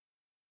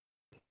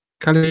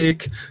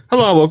Kadik.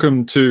 Hello,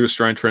 welcome to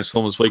Australian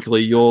Transformers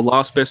Weekly, your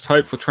last best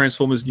hope for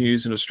Transformers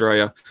news in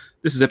Australia.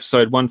 This is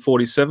episode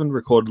 147,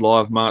 recorded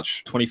live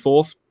March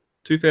 24th,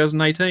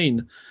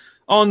 2018.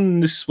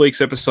 On this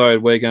week's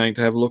episode, we're going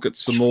to have a look at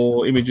some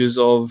more images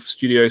of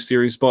Studio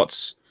Series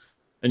bots,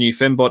 a new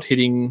Fembot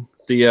hitting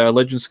the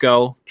Legend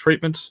Skull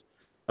treatment,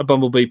 a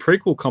Bumblebee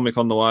prequel comic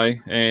on the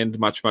way, and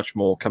much, much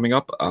more coming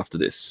up after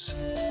this.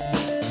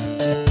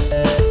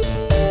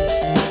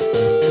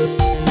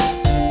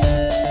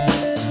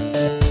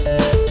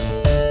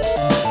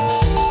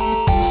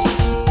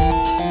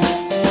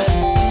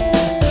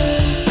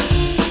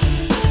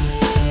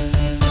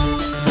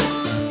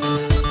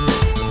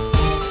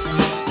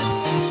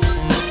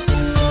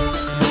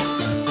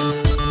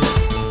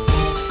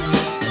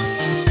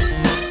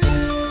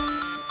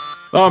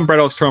 I'm Brad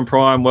Ostrom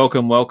Prime.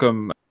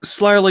 Welcome.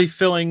 Slowly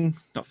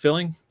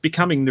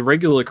becoming the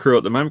regular crew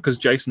at the moment because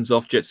Jason's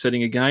off jet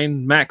setting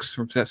again. Max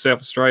from South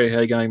Australia. How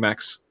are you going,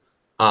 Max?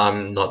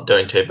 I'm not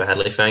doing too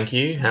badly, thank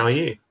you. How are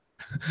you?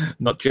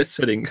 Not jet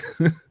setting.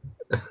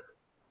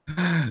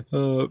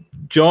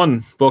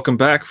 John, welcome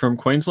back from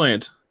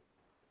Queensland.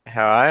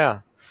 How are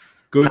you?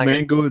 Good,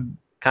 man, good.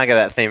 Can't get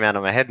that theme out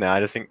of my head now. I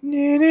just think...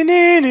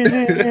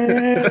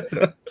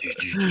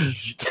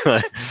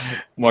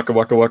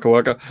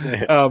 Waka.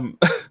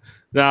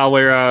 Now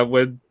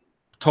we're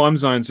time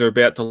zones are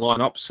about to line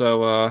up,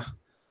 so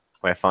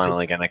we're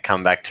finally going to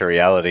come back to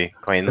reality.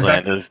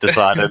 Queensland has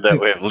decided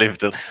that we've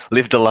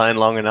lived alone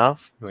long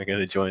enough. We're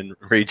going to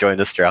rejoin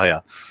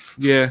Australia.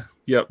 Yeah,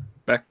 yep.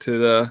 Back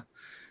to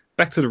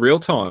the real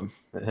time.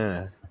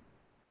 Yeah.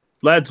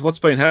 Lads, what's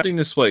been happening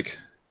this week?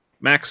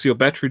 Max, your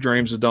battery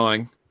dreams are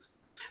dying.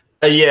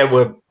 Yeah,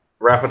 we're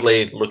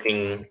rapidly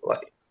looking like.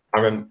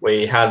 I remember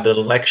we had an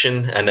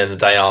election, and then the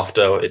day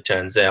after, it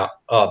turns out,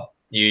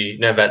 you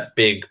know that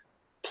big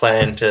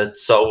plan to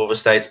solve all the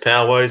state's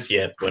power woes?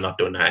 Yeah, we're not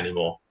doing that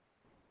anymore.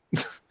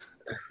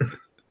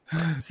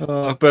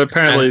 But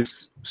apparently,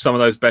 some of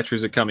those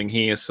batteries are coming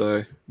here,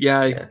 so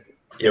yay! Yeah,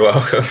 you're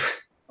welcome.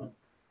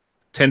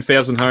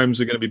 10,000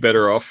 homes are going to be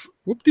better off.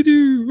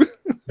 Whoop-de-doo!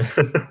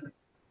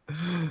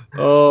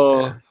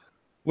 Oh,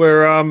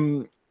 we're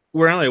only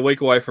a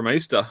week away from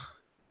Easter.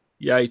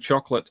 Yay,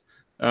 chocolate.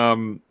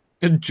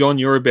 John,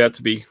 you're about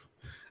to be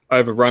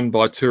overrun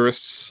by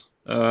tourists.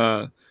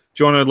 Do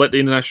you want to let the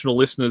international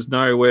listeners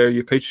know where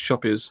your pizza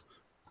shop is?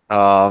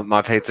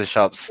 My pizza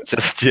shop's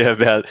just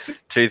about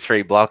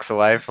 2-3 blocks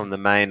away from the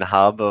main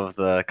hub of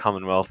the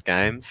Commonwealth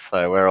Games,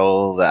 so where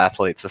all the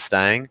athletes are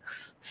staying.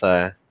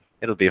 So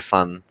it'll be a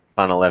fun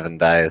 11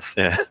 days.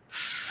 Yeah.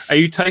 Are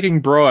you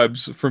taking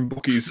bribes from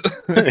bookies?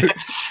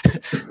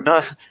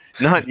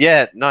 Not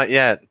yet.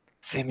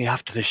 See me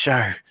after the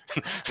show.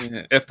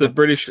 Yeah, if the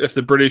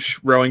British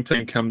rowing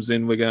team comes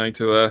in, we're going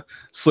to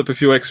slip a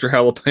few extra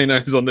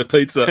jalapenos on their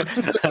pizza.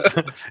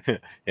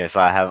 Yes,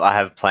 I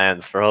have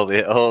plans for all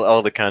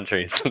the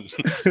countries.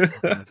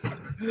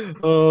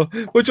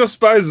 Which I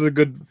suppose is a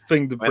good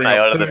thing to bring up. When they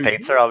order too. the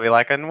pizza, I'll be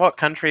like, "And what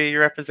country are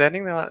you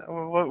representing?" They're like,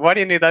 "Why do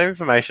you need that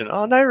information?"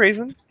 Oh, no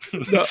reason.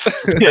 No.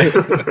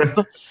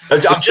 I'm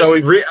just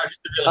a really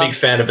big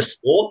fan of a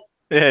sport.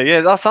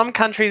 Yeah. Some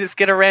countries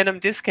get a random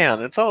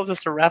discount. It's all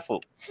just a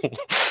raffle.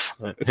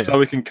 So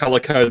we can color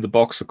code the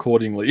box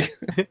accordingly.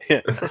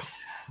 Yeah.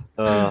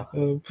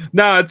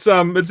 No, it's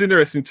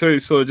interesting too.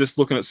 Sort of just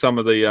looking at some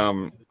of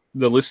the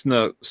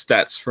listener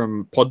stats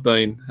from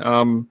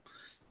Podbean.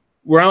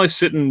 We're only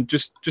sitting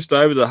just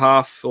over the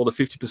half or the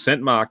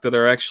 50% mark that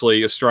are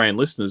actually Australian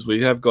listeners.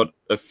 We have got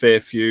a fair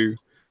few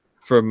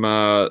from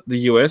the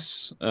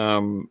US,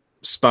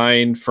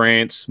 Spain,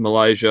 France,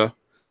 Malaysia,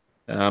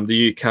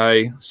 the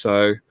UK.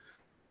 So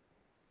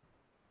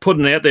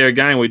putting it out there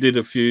again, we did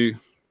a few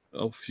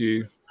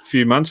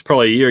months,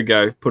 probably a year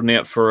ago, putting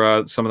out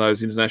for some of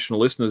those international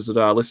listeners that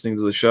are listening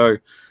to the show.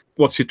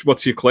 What's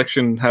your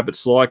collection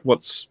habits like?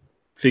 What's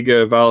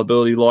figure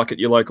availability like at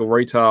your local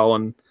retail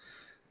and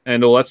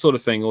all that sort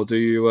of thing? Or do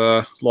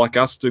you, like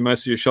us, do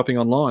most of your shopping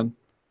online?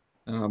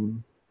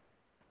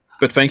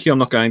 But thank you. I'm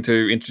not going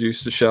to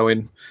introduce the show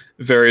in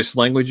various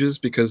languages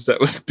because that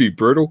would be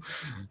brutal.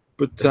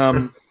 But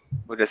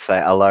we'll just say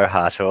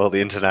aloha to all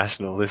the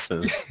international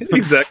listeners.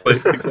 Exactly.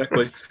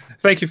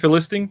 Thank you for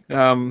listening,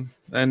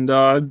 and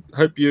I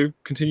hope you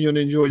continue to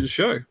enjoy the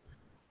show.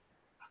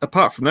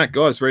 Apart from that,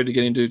 guys, ready to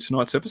get into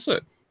tonight's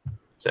episode?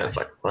 Sounds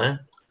like a plan.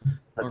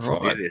 Let's all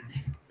right. do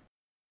this.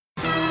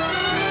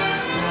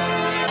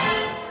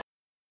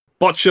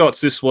 Bot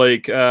shots this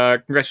week.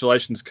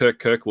 Congratulations, Kirk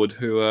Kirkwood,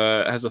 who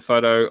has a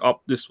photo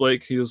up this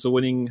week. He was the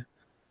winning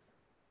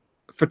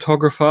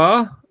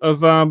photographer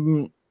of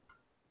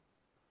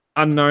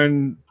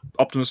unknown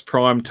Optimus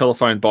Prime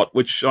telephone bot,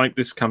 which I think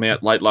this came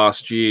out late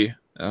last year.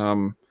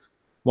 One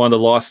of the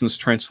licensed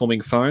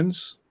transforming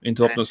phones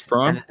into Optimus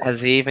Prime. And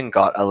has he even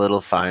got a little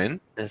phone?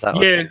 Is that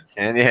Yeah.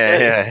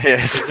 Yeah.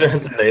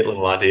 It's a neat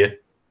little idea.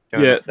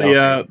 Yeah,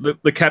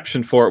 the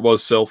caption for it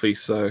was selfie,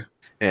 so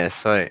yeah,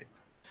 sweet.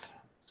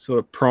 Sort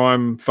of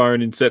Prime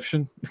phone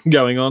inception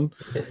going on.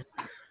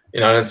 You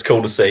know, and it's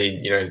cool to see,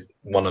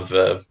 one of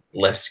the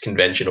less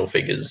conventional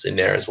figures in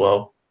there as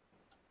well.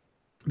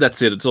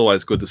 That's it. It's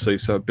always good to see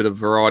a bit of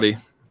variety.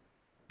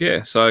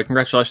 Yeah, so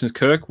congratulations,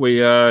 Kirk.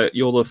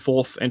 You're the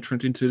fourth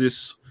entrant into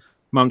this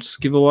month's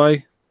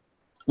giveaway.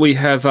 We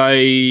have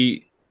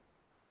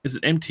is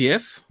it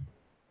MTF?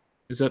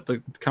 Is that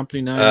the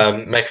company name?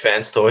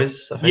 McFans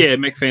Toys, I think. Yeah,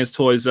 McFans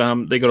Toys.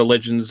 They got a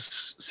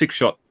Legends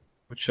 6-shot,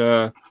 which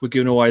we're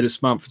giving away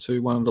this month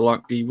to one of the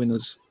lucky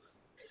winners.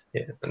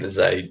 Yeah, and there's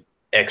a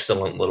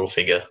excellent little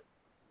figure.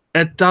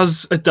 It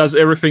does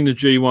everything the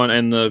G1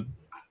 and the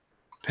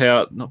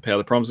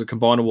the Proms, the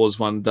Combiner Wars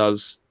one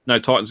does. No,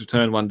 Titans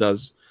Return one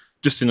does,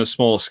 just in a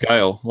smaller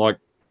scale. Like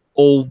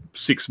all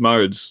 6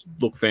 modes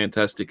look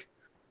fantastic.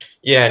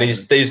 Yeah, and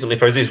he's decently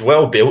posed. He's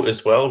well built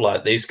as well.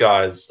 Like these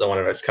guys are one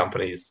of those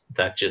companies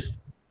that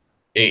just,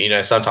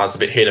 sometimes a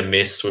bit hit and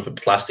miss with the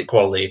plastic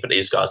quality, but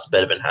these guys are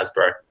better than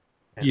Hasbro.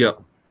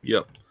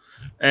 Yep.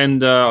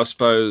 And I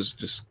suppose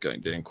just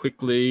going down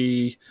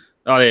quickly.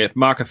 Oh yeah,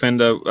 Mark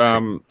Offender.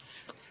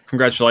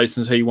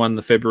 Congratulations, he won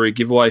the February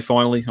giveaway.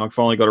 Finally, I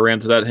finally got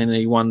around to that, and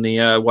he won the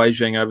Wei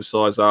Zhang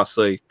oversized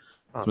RC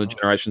from the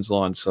Generations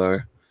line. So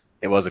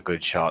it was a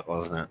good shot,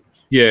 wasn't it?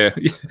 Yeah.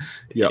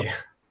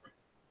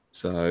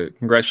 So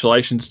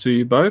congratulations to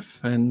you both,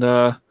 and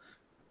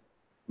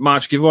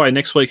March giveaway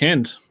next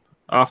weekend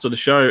after the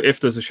show. If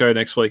there's a show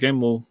next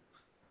weekend, we've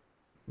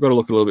got to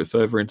look a little bit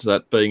further into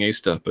that being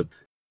Easter. But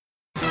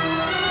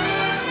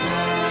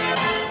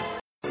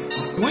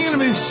we're going to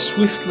move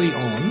swiftly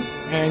on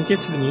and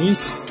get to the news.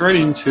 Straight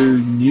into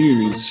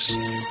news.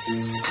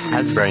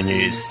 Hasbro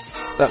news.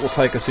 That will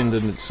take us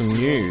into some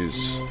news.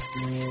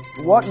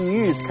 What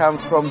news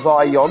comes from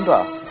via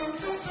yonder?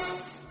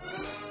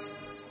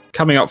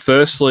 Coming up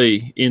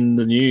firstly in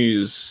the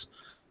news,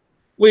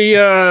 we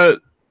have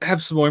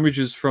some more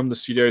images from the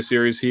studio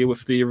series here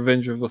with the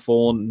Revenge of the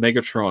Fallen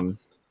Megatron.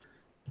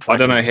 I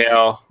don't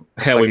know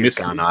how we missed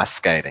it. Ice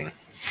skating.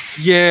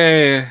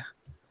 Yeah.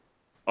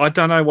 I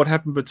don't know what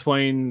happened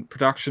between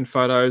production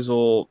photos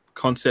or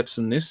concepts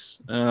in this.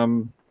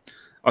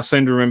 I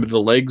seem to remember the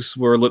legs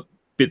were a little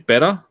bit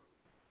better.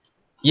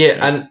 Yeah,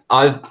 and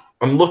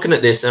I'm looking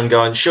at this and I'm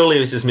going, surely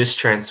this is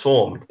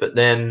mistransformed. But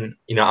then,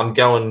 I'm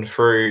going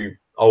through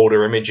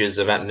older images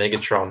of that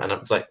Megatron, and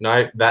it's like,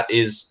 no, that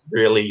is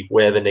really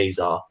where the knees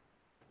are.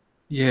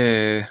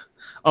 Yeah.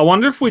 I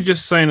wonder if we're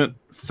just seeing it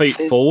feet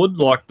forward,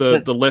 like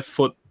the left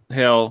foot,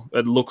 how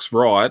it looks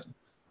right,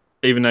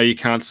 even though you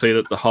can't see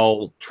that the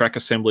whole track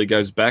assembly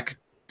goes back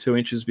 2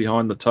 inches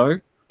behind the toe.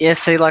 Yeah,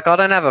 see, like, I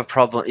don't have a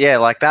problem. Yeah,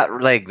 like,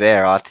 that leg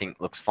there, I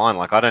think, looks fine.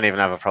 Like, I don't even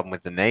have a problem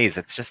with the knees.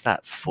 It's just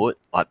that foot,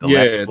 like, the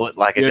left foot.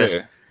 Like, he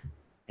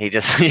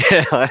just,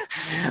 looks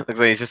like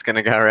he's just going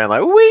to go around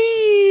like,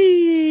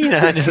 wee!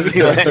 Just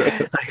be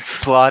like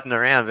sliding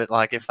around. But,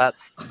 like, if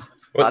that's...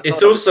 Well,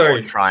 it's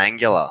also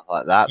triangular,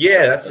 like that.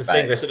 Yeah, that's the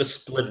thing. They sort of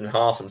split in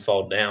half and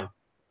fold down.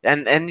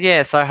 And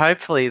yeah, so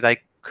hopefully they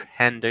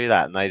can do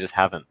that, and they just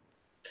haven't.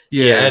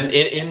 Yeah, and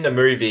in the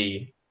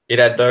movie, it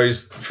had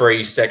those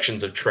 3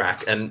 sections of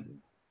track, and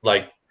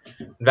like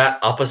that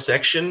upper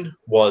section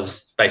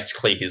was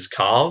basically his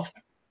calf,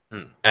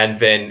 and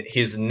then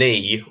his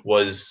knee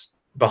was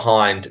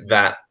behind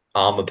that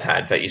armor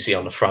pad that you see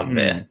on the front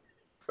there.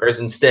 Whereas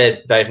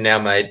instead, they've now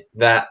made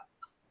that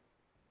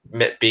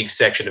big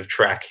section of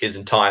track his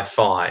entire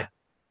thigh,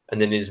 and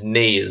then his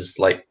knee is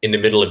like in the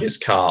middle of his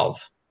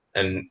calf,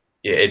 and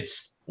yeah,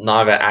 it's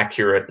neither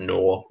accurate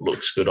nor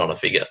looks good on a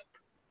figure.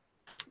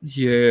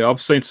 Yeah,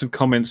 I've seen some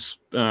comments,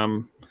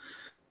 and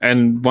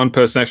one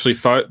person actually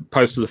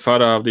posted a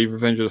photo of the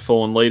Revenge of the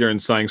Fallen leader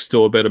and saying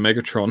still a better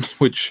Megatron,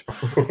 which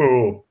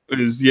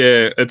is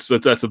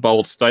that's a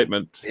bold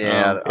statement.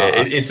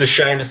 It's a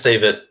shame to see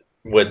that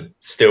we're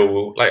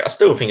still I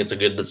still think it's a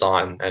good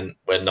design, and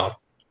we're not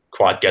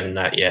quite getting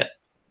that yet.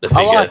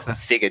 I like the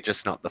figure,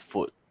 just not the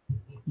foot.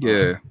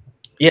 Yeah.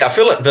 Yeah, I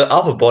feel like the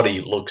upper body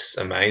looks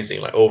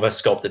amazing. Like all the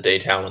sculpted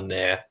detail in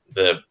there,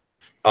 the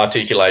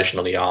articulation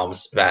on the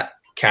arms, that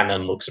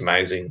cannon looks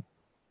amazing.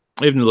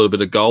 Even a little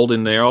bit of gold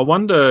in there. I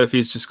wonder if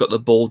he's just got the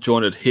ball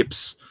jointed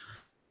hips.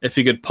 If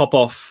he could pop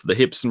off the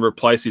hips and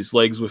replace his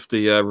legs with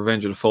the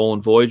Revenge of the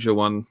Fallen Voyager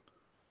one.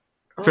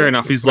 Fair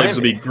enough, his legs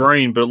will be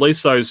green, but at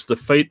least the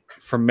feet,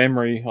 from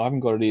memory, I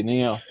haven't got it in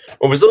now.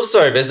 Well,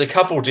 there's a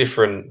couple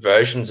different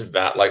versions of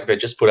that. Like they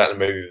just put out the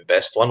movie The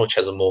Best one, which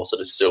has a more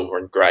sort of silver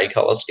and grey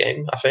colour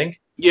scheme, I think.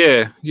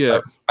 Yeah.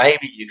 So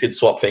maybe you could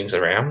swap things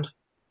around.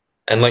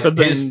 And like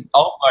his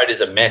old mode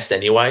is a mess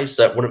anyway,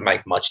 so it wouldn't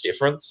make much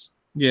difference.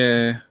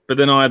 Yeah, but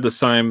then I had the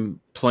same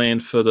plan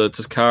for the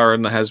Takara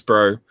and the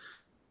Hasbro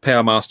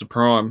Power Master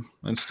Prime,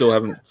 and still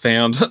haven't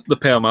found the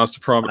Power Master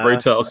Prime at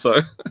retail.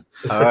 So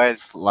I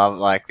always love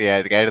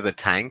to go to the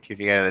tank. If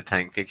you go to the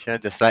tank picture,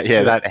 just that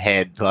that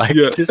head,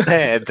 just the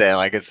head there,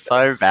 like it's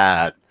so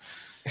bad.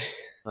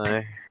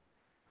 Yeah,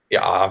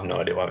 I have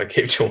no idea why they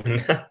keep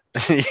doing that.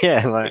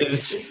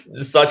 It's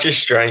just such a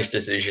strange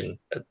decision.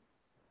 It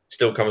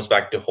still comes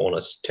back to haunt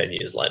us 10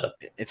 years later.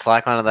 It's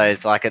like one of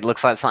those, like it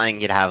looks like something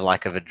you'd have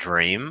like of a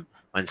dream.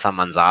 when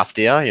someone's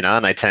after you, you know,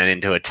 and they turn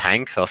into a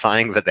tank or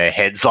something, but their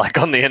head's like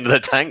on the end of the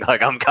tank,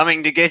 like I'm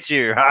coming to get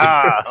you.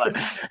 Ah! Like,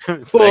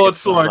 Well,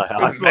 it's like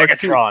I'm it's like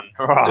Megatron.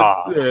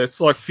 Ah!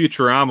 it's like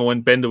Futurama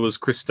when Bender was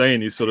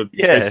Christine. He's sort of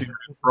Yeah. chasing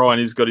around Fry,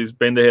 and he's got his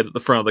Bender head at the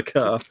front of the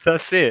car.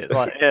 That's it.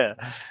 Like, yeah.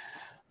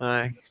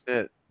 Like,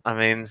 I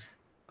mean,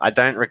 I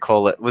don't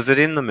recall it. Was it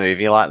in the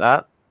movie like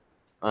that?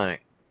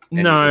 Like,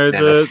 and No, you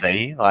just never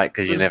see, like,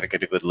 because you never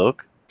get a good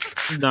look.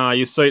 no,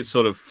 you see it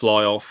sort of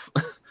fly off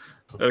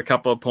at a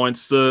couple of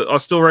points. I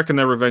still reckon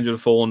that Revenge of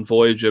the Fallen,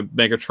 Voyager,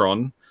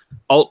 Megatron,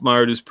 alt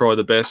mode is probably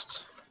the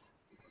best,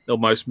 or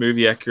most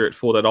movie accurate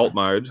for that alt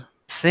mode.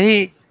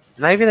 See,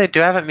 maybe they do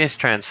have it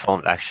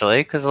mistransformed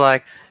actually, because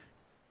like,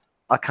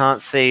 I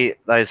can't see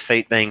those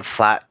feet being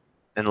flat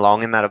and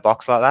long in that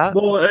box like that.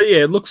 Well,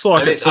 yeah, it looks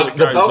like it sort of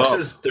the goes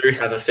boxes do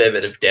have a fair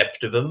bit of depth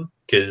to them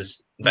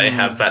because they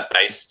have that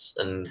base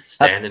and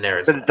stand in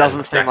there. But it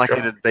doesn't seem like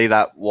it'd be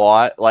that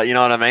wide. Like, you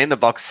know what I mean? The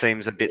box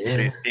seems a bit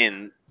too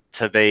thin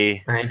to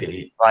be.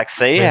 Maybe. Like,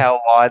 see how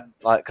wide?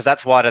 Like, because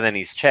that's wider than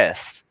his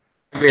chest.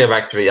 We go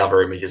back to the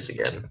other images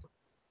again.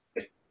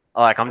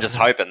 Like, I'm just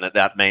hoping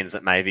that means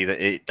that maybe that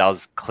it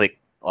does click.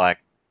 Like,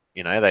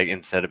 you know, they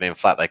instead of being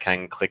flat, they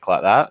can click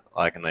like that.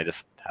 Like, and they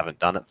just haven't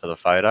done it for the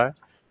photo.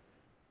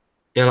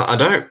 Yeah, I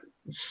don't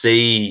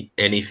see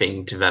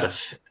anything to that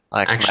effect.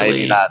 Like, Actually,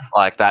 maybe that,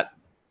 like that.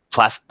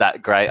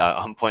 That grey.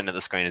 I'm pointing at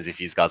the screen as if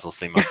you guys will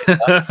see my.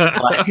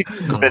 Like,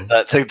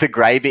 but the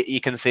grey bit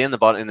you can see in the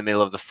bottom, in the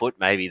middle of the foot,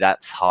 maybe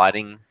that's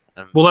hiding.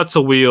 Well, that's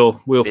a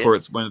wheel for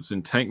it when it's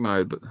in tank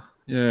mode, but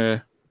yeah.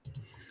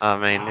 I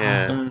mean,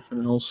 yeah.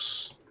 Anything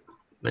else?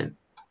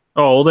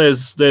 Oh, well,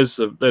 there's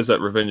that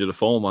Revenge of the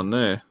Fallen one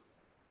there.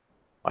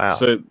 Wow.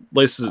 So at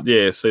least so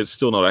it's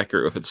still not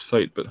accurate with its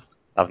feet, but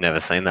I've never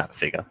seen that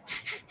figure.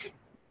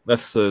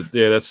 that's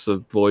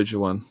the Voyager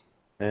one.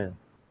 Yeah.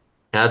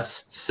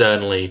 That's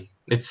certainly,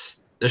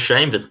 it's a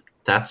shame, but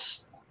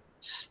this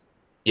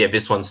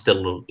one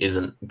still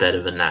isn't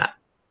better than that.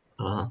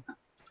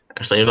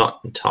 Actually, I'm not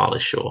entirely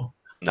sure.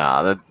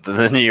 Nah,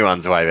 the new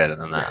one's way better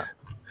than that.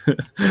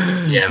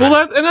 Yeah,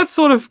 well, that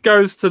sort of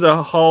goes to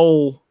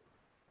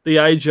the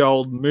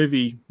age-old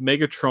movie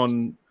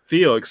Megatron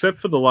feel, except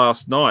for the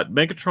last night.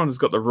 Megatron has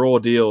got the raw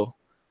deal,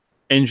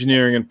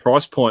 engineering and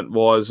price point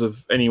wise,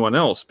 of anyone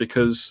else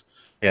because.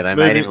 Yeah, they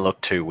made him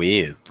look too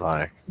weird.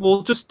 Like,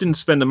 well, just didn't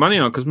spend the money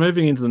on it because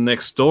moving into the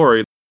next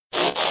story,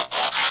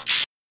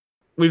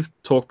 we've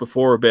talked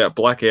before about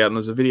Blackout, and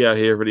there's a video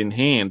here of it in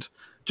hand.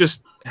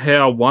 Just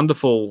how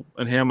wonderful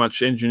and how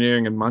much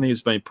engineering and money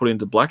has been put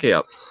into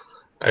Blackout.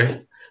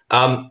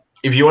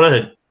 if you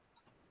want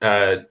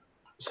to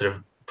sort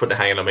of put a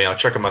hang on me, I'll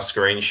check on my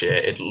screen share.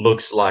 It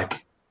looks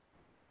like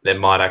there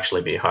might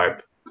actually be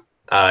hope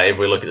if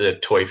we look at the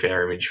Toy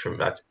Fair image from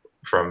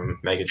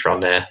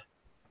Megatron there.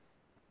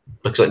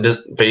 Looks like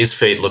these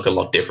feet look a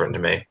lot different to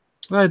me.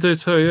 They do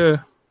too, yeah.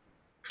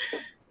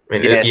 I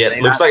mean,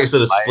 it looks like it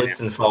sort of splits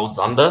and folds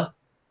under.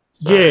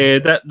 So. Yeah,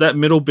 that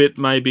middle bit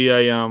may be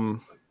a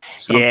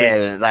something.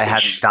 Yeah, they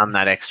hadn't done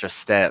that extra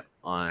step.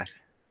 Like,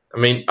 I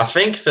mean, I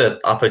think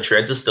the upper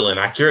treads are still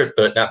inaccurate,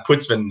 but that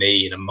puts the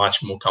knee in a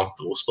much more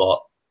comfortable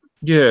spot.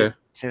 Yeah.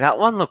 See, that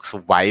one looks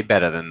way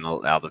better than the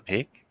other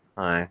pick.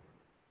 Like,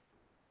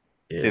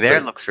 Yeah, see, there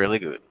it looks really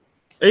good.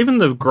 Even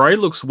the grey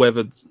looks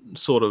weathered,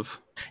 sort of.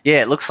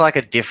 Yeah, it looks like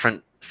a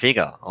different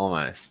figure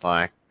almost.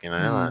 Like, you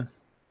know, like.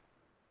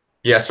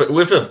 Yes, but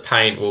with the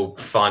paint, we'll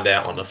find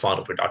out on the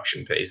final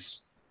production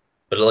piece.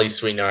 But at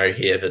least we know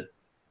here that,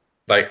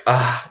 like,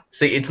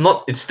 see,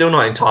 it's still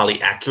not entirely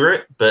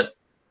accurate, but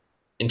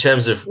in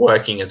terms of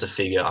working as a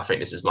figure, I think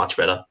this is much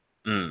better.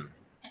 Mm.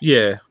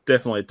 Yeah,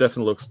 definitely. It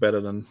definitely looks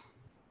better than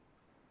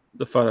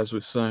the photos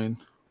we've seen.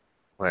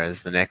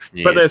 Whereas the next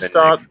new. But they're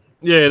starting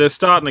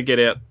to get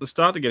out. They're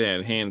starting to get out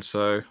of hand.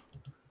 So,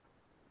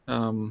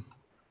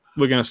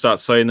 we're going to start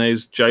seeing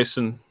these.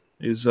 Jason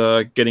is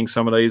getting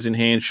some of these in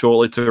hand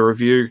shortly to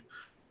review.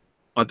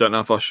 I don't know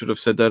if I should have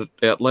said that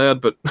out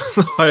loud, but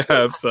I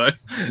have. So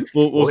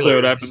we'll see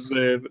what happens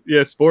there. But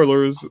yeah,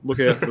 spoilers. Look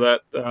out for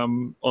that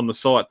on the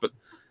site. But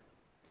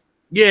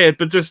yeah,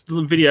 but just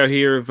the video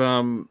here of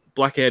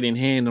Blackout in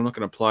hand. I'm not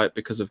going to play it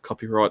because of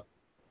copyright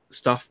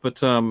stuff. But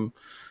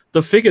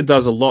the figure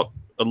does a lot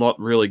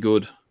really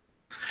good.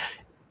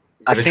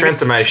 The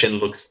transformation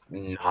looks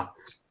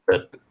nuts,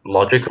 but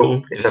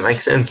logical, if that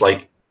makes sense.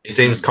 Like, it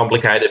seems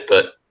complicated,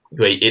 but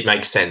it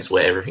makes sense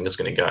where everything is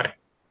going to go.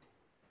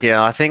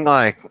 Yeah, I think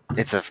like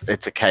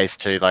it's a case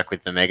too, like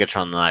with the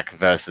Megatron, like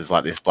versus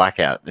like this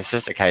Blackout. It's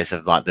just a case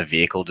of like the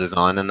vehicle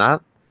design and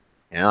that.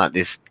 You know, like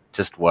this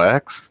just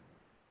works.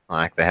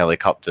 Like the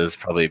helicopter's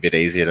probably a bit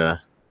easier to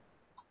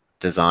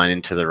design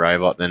into the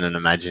robot than an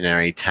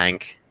imaginary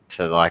tank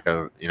to like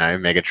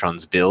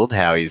Megatron's build.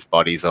 How his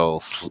body's all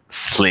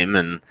slim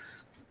and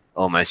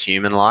almost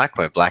human-like,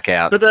 where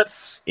Blackout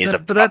is a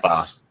proper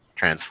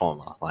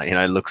transformer. Like, you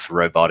know, looks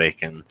robotic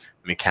and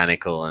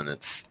mechanical, and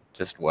it's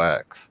just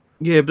works.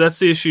 Yeah, but that's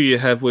the issue you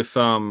have with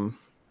here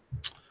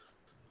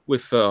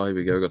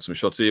we go, got some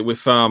shots here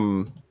with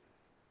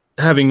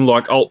having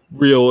like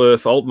real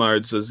Earth alt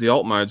modes as the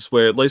alt modes,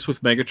 where at least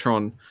with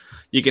Megatron,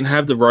 you can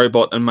have the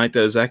robot and make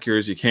that as accurate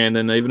as you can.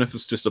 And even if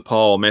it's just a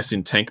pile of mess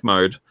in tank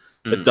mode,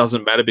 it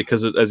doesn't matter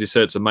because, as you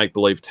said, it's a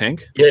make-believe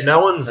tank. Yeah,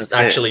 no one's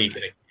actually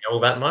going to kill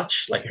that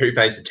much. Like, who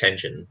pays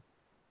attention,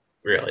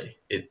 really?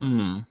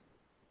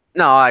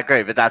 No, I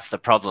agree, but that's the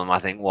problem. I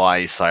think why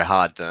it's so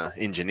hard to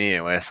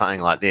engineer. Where something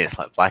like this,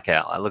 like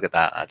Blackout, like look at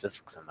that, that just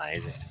looks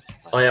amazing.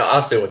 Oh yeah, I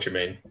see what you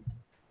mean.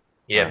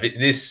 Yeah, but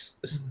this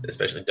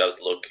especially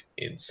does look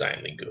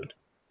insanely good.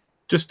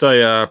 Just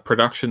a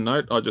production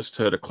note. I just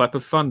heard a clap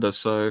of thunder,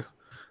 so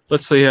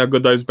let's see how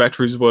good those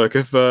batteries work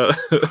if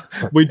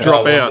we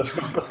drop out.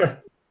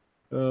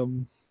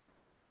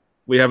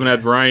 We haven't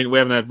had rain. We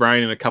haven't had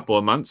rain in a couple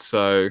of months,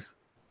 so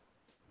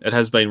it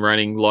has been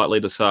raining lightly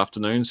this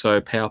afternoon.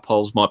 So power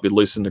poles might be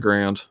loose in the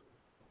ground.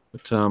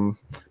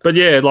 But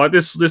yeah, like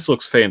this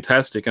looks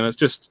fantastic, and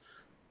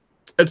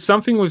it's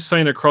something we've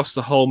seen across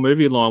the whole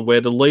movie line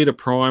where the Leader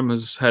Prime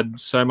has had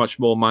so much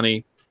more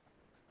money,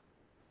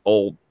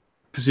 or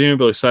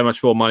presumably so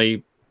much more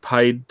money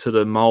paid to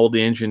the mold,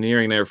 the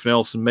engineering, and everything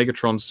else, and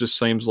Megatron's just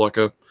seems like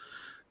a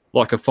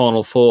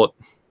final thought.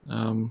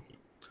 And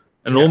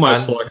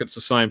almost like it's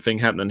the same thing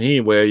happening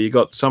here, where you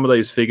got some of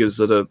these figures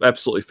that are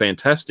absolutely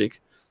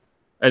fantastic,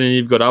 and then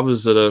you've got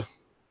others that are,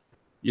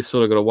 you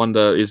sort of got to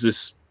wonder, is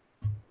this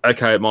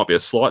okay? It might be a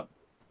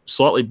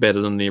slightly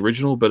better than the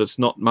original, but it's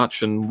not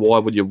much, and why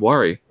would you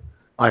worry?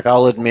 Like,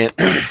 I'll admit,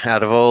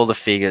 out of all the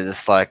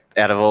figures, like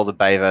out of all the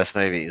Bayverse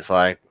movies,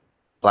 like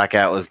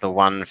Blackout was the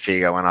one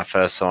figure when I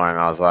first saw him,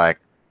 I was like,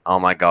 oh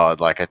my god,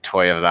 like a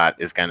toy of that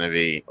is going to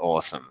be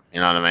awesome. You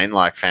know what I mean?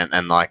 Like,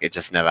 and like it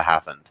just never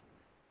happened.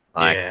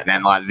 Like,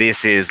 and like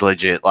this is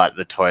legit, like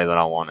the toy that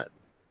I wanted.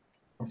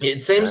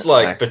 It seems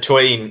like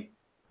between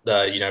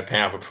the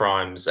Power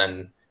Primes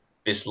and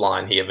this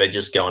line here, they're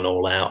just going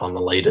all out on the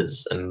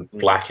leaders, and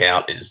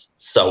Blackout is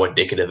so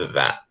indicative of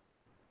that.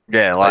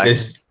 Yeah, like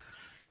there's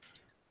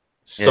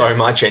so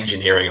much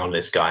engineering on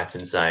this guy; it's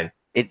insane.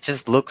 It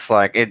just looks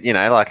like it,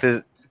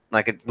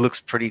 like it looks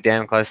pretty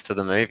damn close to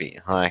the movie.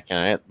 Like,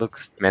 it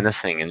looks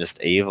menacing and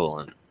just evil,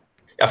 and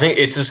I think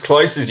it's as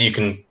close as you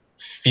can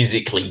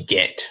physically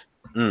get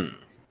in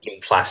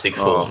plastic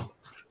form.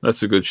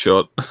 That's a good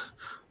shot.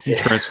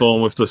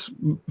 Transform with this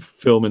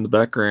film in the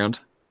background.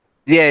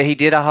 Yeah, he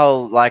did a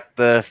whole, like,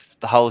 the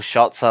whole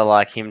shots are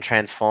like him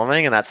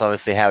transforming, and that's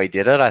obviously how he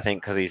did it, I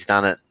think, because he's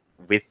done it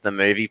with the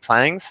movie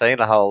playing. See,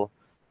 the whole...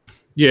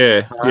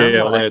 Yeah,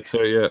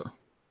 too, yeah.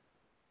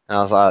 And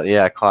I was like,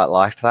 yeah, I quite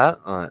liked that.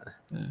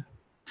 Yeah.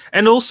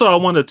 And also, I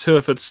wonder, too,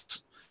 if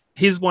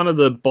he's one of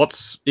the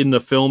bots in the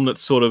film that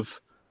sort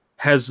of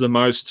has the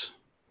most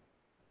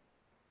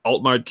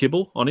alt mode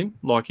kibble on him.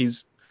 Like,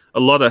 he's a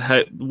lot of...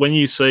 when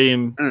you see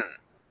him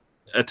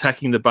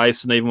attacking the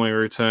base, and even when he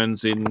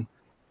returns in...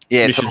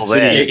 Yeah, Mission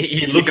City,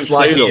 he looks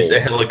like he's a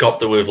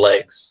helicopter with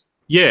legs.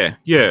 Yeah.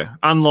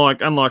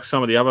 Unlike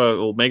some of the other,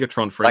 or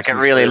Megatron, for instance. Like, it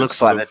really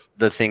looks like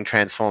the thing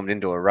transformed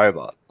into a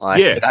robot.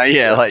 Like,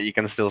 like you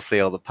can still see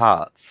all the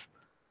parts.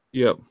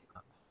 Yep.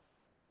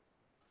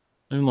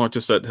 And like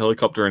just that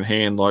helicopter in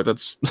hand, like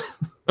that's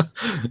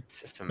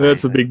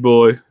that's a big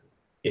boy.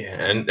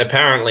 Yeah, and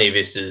apparently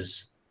this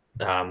is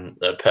a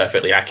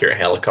perfectly accurate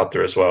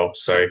helicopter as well.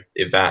 So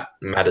if that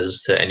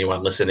matters to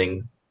anyone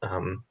listening,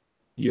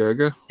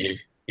 Yoga.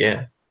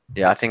 Yeah,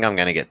 I think I'm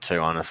going to get two,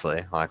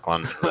 honestly. Like,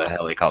 one for the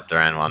helicopter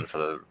and one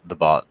for the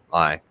bot.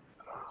 Like,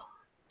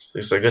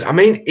 it's so good. I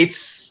mean,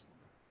 it's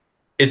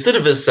sort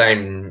of the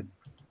same.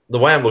 The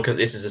way I'm looking at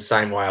this is the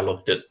same way I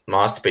looked at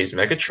Masterpiece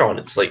Megatron.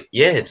 It's like,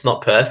 yeah, it's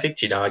not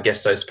perfect. I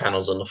guess those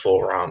panels on the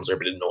forearms are a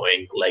bit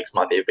annoying. Legs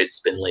might be a bit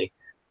spindly.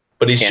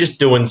 But he's just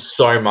doing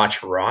so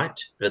much right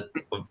that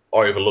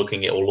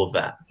overlooking all of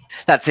that.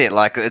 That's it.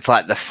 Like, it's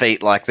like the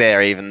feet, like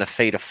there, even the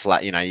feet are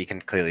flat. You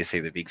can clearly see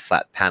the big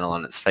flat panel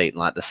on its feet, and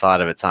like the side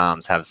of its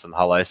arms have some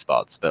hollow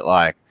spots. But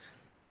like,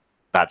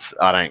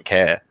 I don't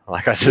care.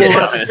 Like, I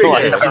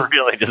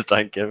really just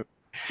don't care.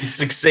 He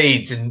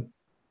succeeds in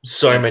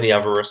so many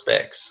other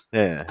respects.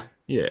 Yeah.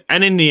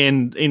 And in the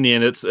end,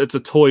 it's a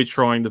toy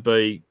trying to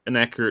be an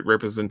accurate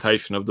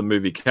representation of the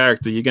movie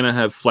character. You're going to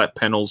have flat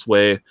panels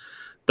where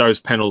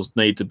those panels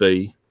need to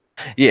be.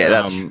 Yeah,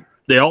 that's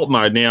the alt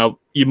mode. Now,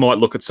 you might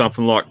look at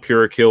something like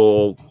Purakill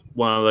or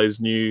one of those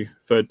new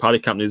third-party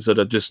companies that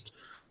are just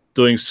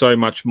doing so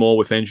much more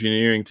with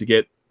engineering to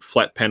get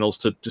flat panels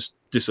to just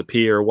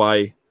disappear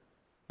away.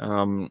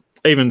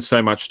 Even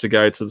so much to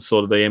go to the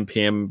sort of the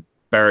MPM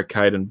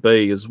Barricade and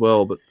B as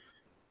well. But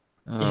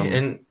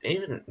and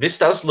even this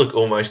does look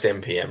almost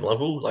MPM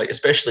level. Like,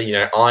 especially,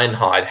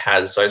 Ironhide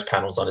has those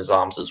panels on his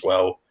arms as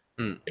well.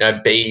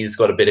 B's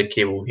got a bit of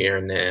kibble here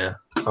and there.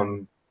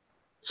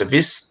 So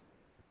this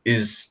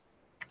is...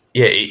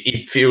 Yeah,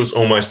 it feels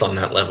almost on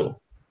that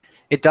level.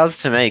 It does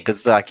to me,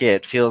 because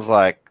it feels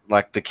like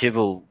the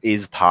kibble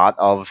is part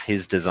of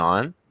his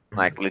design,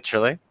 like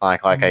literally,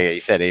 like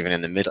you said, even in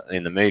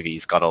the movie,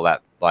 he's got all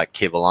that like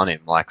kibble on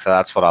him, like, so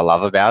that's what I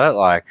love about it.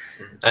 Like,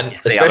 and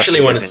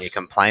especially when you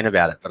complain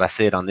about it, but I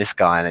see it on this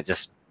guy and it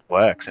just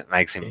works. It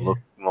makes him look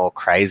more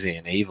crazy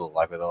and evil,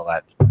 like with all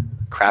that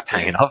crap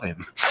hanging off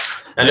him.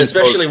 And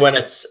especially when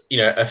it's,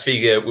 a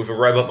figure with a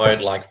robot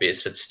mode like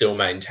this that still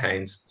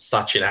maintains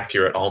such an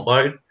accurate alt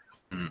mode.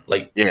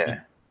 Like, Yeah.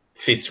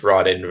 fits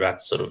right into that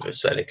sort of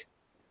aesthetic.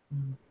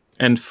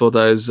 And for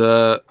those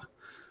Macross.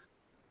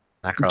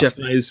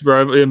 Japanese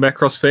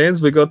Macross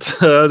fans, we got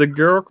the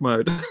Gurok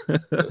mode.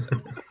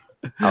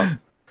 Oh.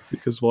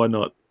 Because why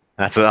not?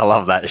 I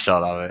love that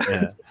shot of it.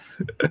 Yeah.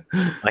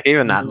 Like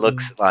even that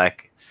looks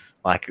like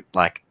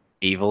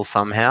evil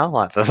somehow,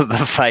 like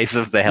the face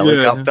of the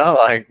helicopter.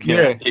 Like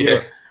Yeah.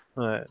 yeah.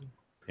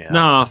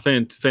 No,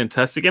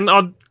 fantastic.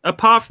 And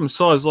apart from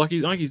size, like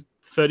he's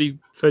 30,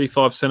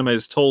 35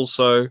 centimeters tall,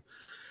 so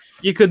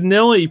you could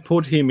nearly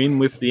put him in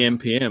with the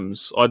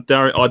NPMs. I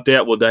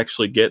doubt would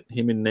actually get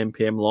him in an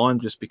NPM line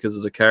just because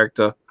of the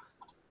character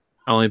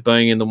only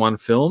being in the one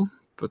film.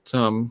 But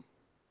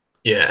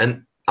Yeah,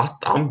 and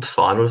I'm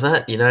fine with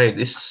that.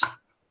 This,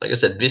 like I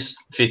said, this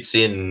fits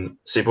in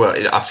super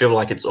well. I feel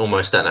like it's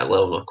almost at that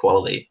level of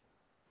quality.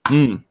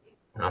 And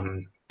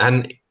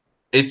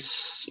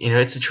it's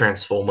it's a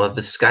Transformer.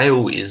 The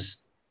scale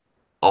is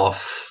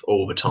off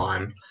all the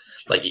time.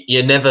 Like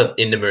you never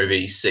in the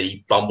movie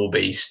see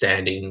Bumblebee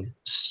standing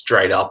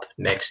straight up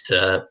next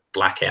to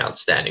Blackout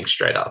standing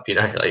straight up.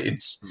 Like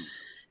it's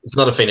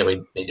not a thing that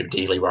we need to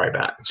particularly worry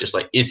about. It's just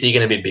like, is he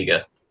going to be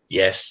bigger?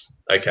 Yes.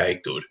 Okay.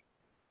 Good.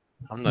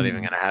 I'm not even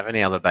going to have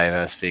any other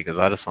Bayverse figures.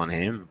 I just want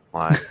him.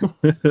 Like,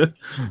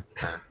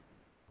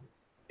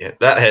 yeah,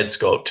 that head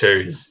sculpt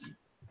too is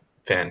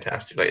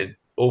fantastic. Like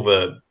all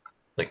the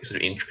sort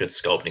of intricate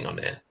sculpting on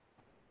there.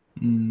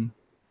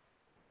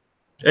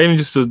 Even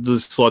just the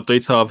slight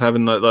detail of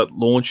having that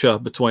launcher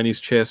between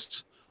his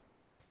chests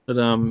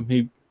that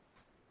he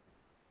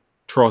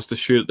tries to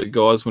shoot at the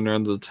guys when they're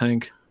under the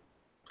tank.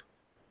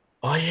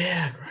 Oh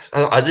yeah,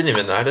 I didn't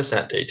even notice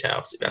that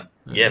detail.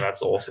 Yeah,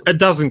 that's awesome. It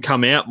doesn't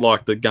come out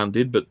like the gun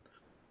did, but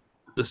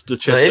the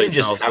chest even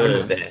details just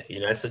having there. it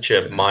there, such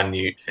a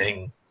minute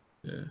thing.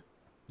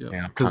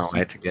 Yeah, I can't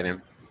wait to get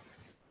him.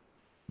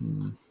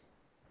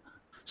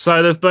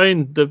 So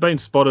they've been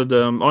spotted.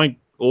 I think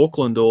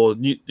Auckland or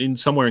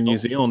somewhere in New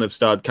Zealand, they've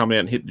started coming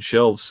out and hitting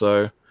shelves.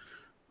 So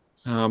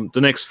the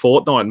next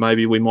fortnight,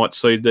 maybe we might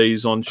see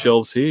these on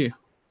shelves here.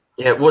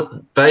 Yeah,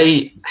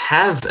 they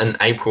have an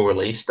April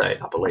release date,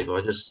 I believe.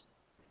 I just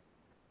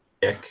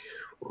check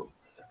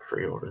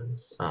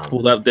pre-orders.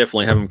 Well, they'll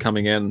definitely have them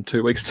coming out in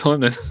 2 weeks'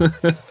 time then.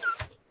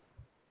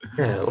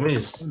 Yeah, let me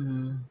just.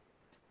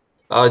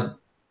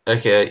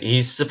 Okay,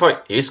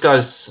 this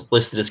guy's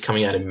listed as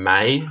coming out in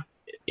May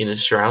in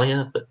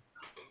Australia, but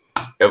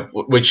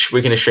which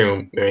we can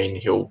assume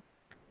he'll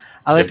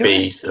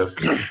be sort of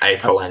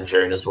April and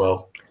June as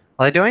well.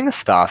 Are they doing a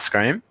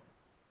Starscream?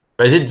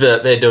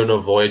 They're doing a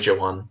Voyager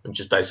one, which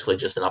is basically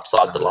just an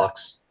upsized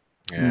deluxe.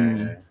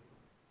 Yeah.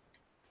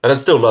 But it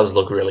still does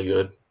look really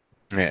good.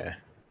 Yeah.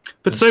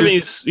 But so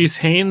his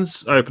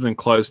hands open and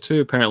close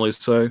too, apparently.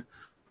 So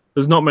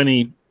there's not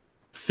many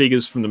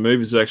figures from the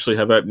movies that actually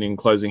have opening and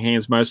closing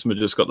hands. Most of them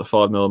have just got the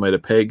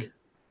 5mm peg.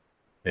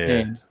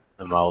 Yeah.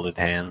 The molded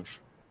hands.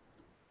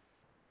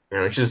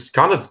 Which is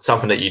kind of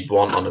something that you'd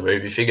want on a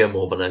movie figure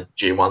more than a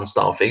G1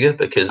 style figure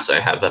because they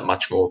have that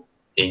much more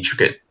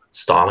intricate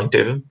styling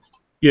to them.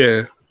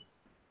 Yeah.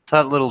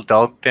 That little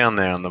dog down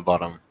there on the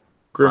bottom.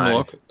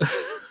 Grimlock.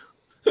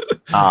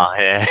 Oh,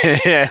 yeah.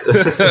 It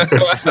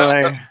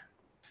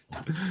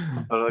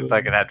looked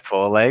like it had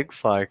 4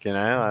 legs. Like,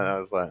 I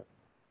was like...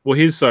 Well,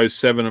 here's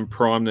 07 and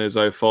Prime, there's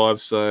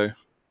 05, so...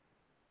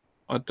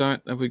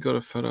 Have we got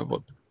a photo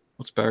of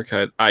what's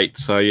Barricade? 8,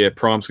 so yeah,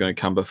 Prime's going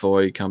to come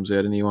before he comes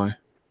out anyway.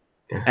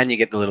 Yeah. And you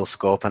get the little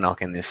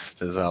Scorponok in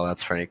this as well.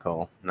 That's pretty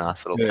cool.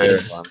 Nice little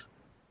painted one.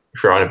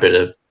 Throwing a bit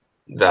of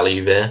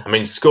value there. I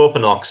mean,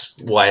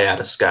 Scorponok's way out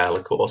of scale,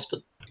 of course,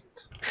 but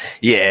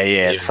yeah,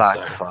 it's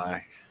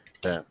like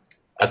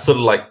that's sort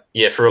of like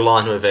for a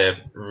line where they're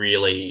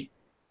really,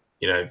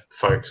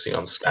 focusing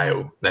on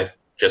scale. They've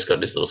just got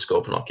this little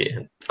Scorponok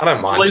here. I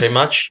don't mind too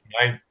much.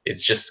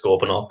 It's just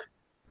Scorponok.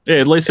 Yeah,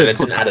 at least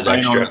it's an added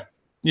extra.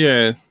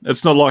 Yeah,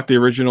 it's not like the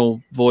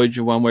original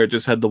Voyager one where it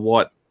just had the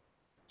white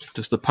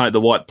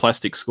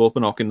plastic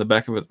Scorponok in the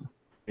back of it.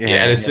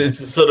 Yeah, and it's the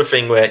sort of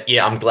thing where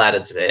I'm glad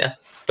it's there.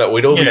 But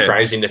we'd all be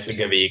praising the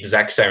figure the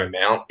exact same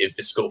amount if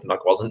the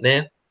Scorponok wasn't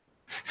there.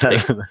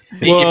 If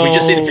we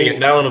just see the figure,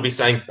 no one will be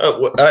saying,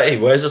 "Oh, hey,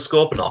 where's the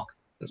Scorponok?"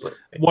 It's like,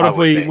 what have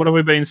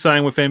we been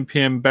saying with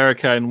NPM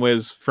Barricade and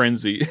where's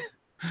Frenzy?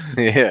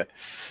 Yeah.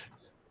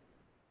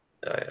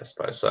 I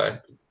suppose so.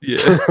 Yeah.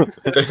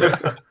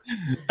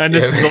 And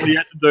this is all you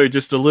had to do,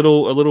 just a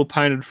little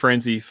painted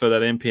Frenzy for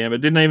that NPM. It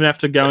didn't even have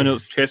to go into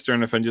its chest or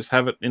anything, just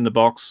have it in the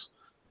box.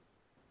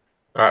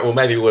 All right, well,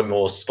 maybe we're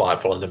more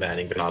spiteful and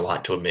demanding than I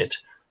like to admit.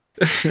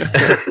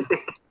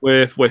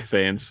 We're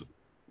fans.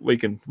 We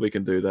can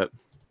do that.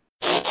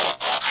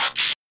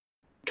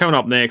 Coming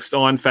up next,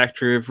 Iron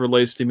Factory have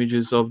released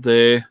images of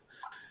their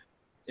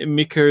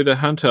Miku the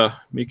Hunter.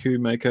 Mickey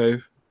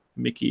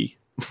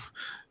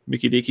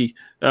Dicky.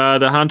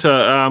 The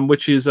Hunter,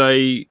 which is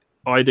a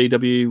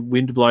IDW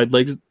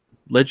Windblade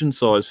legend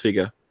size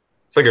figure.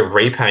 It's like a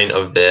repaint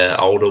of their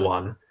older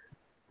one.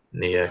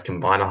 the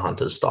Combiner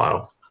Hunter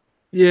style.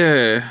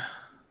 Yeah.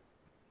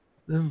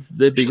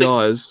 They're big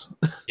eyes.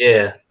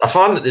 Yeah, I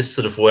find that this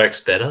sort of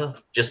works better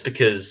just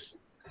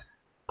because,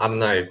 I don't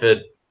know,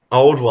 the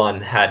old one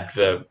had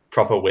the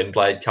proper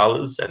Windblade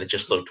colours and it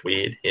just looked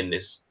weird in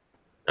this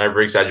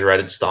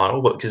over-exaggerated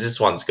style, but because this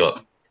one's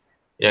got,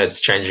 it's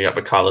changing up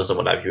the colours and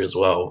what have you as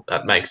well,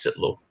 that makes it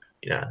look,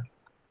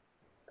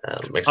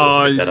 makes it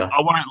look a bit better.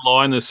 I won't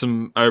lie, there's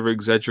some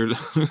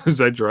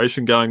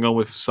exaggeration going on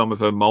with some of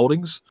her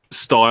mouldings,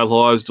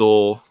 stylized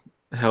or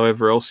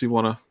however else you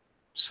want to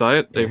say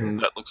it. Yeah. Even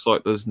that looks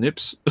like there's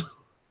nips.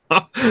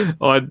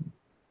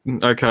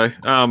 Okay.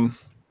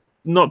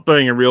 Not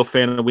being a real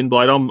fan of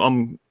Windblade,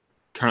 I'm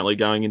currently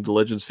going into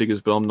Legends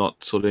figures, but I'm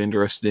not sort of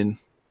interested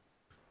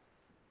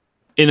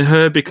in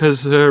her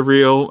because her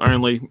real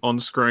only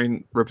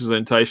on-screen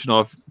representation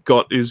I've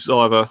got is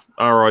either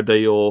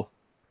RID or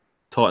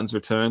Titan's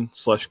Return /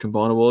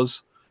 Combiner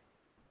Wars,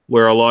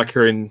 where I like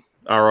her in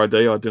RID.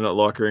 I do not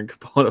like her in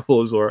Combiner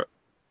Wars or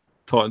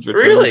Titan's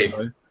Return. Really?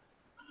 So.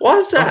 Why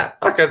is that?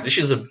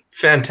 She's a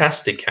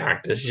fantastic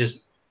character. She's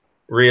just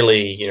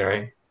really,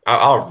 I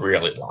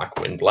really like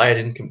Windblade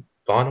in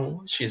Combiner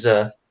Wars. She's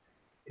a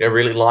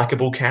really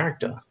likable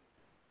character.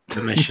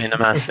 The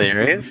Machinima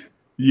series.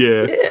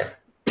 Yeah. Yeah.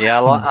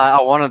 Yeah,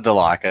 I wanted to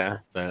like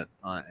her, but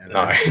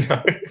No.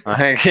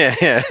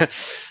 yeah.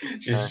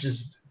 She's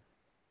just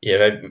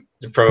they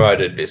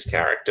promoted this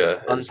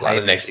character On as like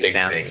the paper, next she big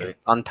sounds thing.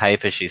 on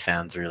paper, she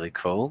sounds really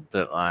cool,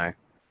 but I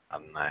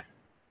don't know.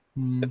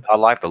 Mm. I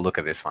like the look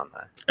of this one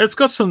though. It's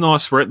got some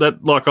nice red. I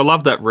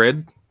love that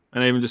red,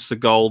 and even just the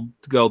gold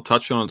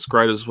touch on it's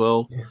great as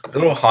well. Yeah. The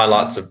little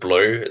highlights of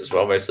blue as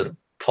well, they sort of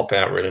pop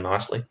out really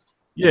nicely.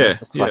 Yeah,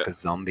 Looks like a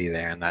zombie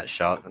there in that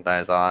shot with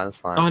those eyes.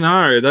 Like, I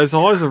know those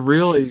eyes are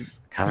really.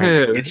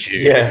 coming to get you.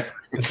 Yeah,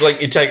 it's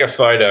like you take a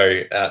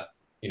photo at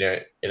in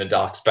a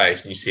dark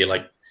space and you see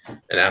like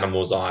an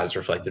animal's eyes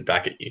reflected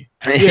back at you.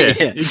 Yeah,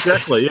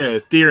 exactly. Yeah,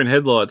 deer in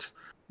headlights.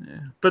 Yeah,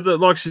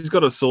 but she's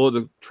got a sword,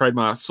 a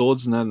trademark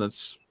swords, and then it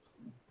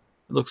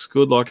looks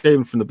good. Like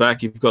even from the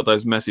back, you've got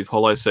those massive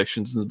hollow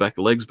sections in the back of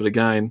the legs. But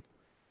again,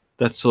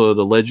 that's sort of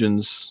the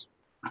Legends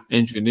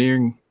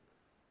engineering,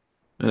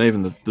 and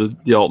even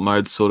the alt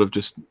mode, sort of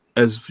just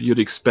as you'd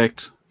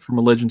expect from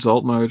a Legends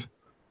alt mode.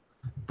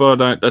 But I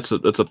don't.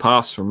 That's a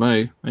pass from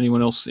me.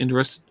 Anyone else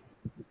interested?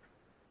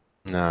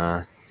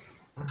 Nah.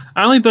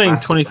 Only being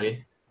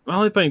Massively.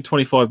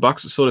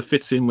 $25, it sort of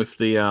fits in with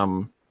the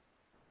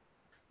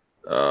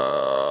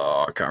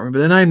I can't remember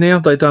their name now.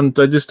 They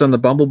just done the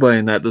Bumblebee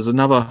in that. There's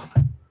another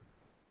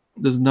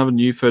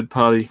new third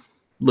party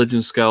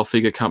Legend scale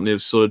figure company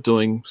that's sort of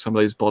doing some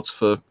of these bots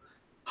for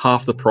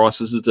half the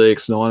prices of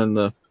DX9 and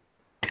the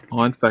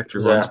Iron Factory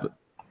Is ones.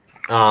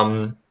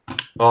 that-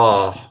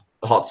 But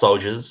Hot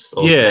Soldiers,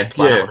 or Yeah, Mech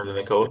Planet, yeah. whatever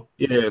they're called.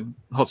 yeah,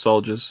 Hot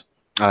Soldiers.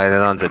 Oh, they're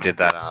the ones that did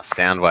that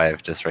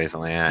Soundwave just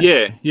recently. Yeah,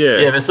 Yeah,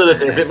 yeah.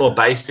 they're a bit more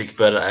basic,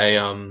 but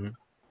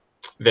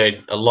they're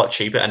a lot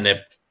cheaper and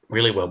they're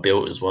really well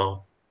built as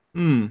well.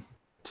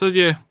 So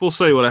yeah, we'll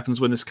see what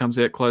happens when this comes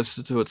out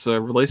closer to its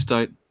release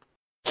date.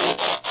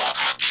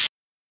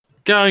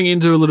 Going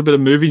into a little bit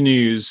of movie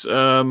news.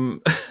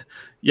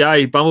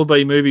 Yay,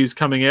 Bumblebee movie is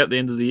coming out at the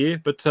end of the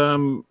year, but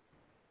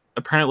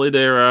apparently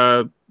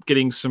they're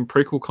getting some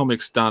prequel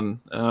comics done.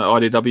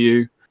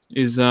 IDW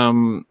is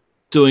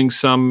doing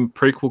some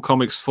prequel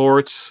comics for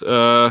it.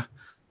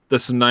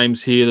 There's some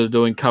names here that are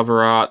doing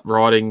cover art,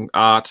 writing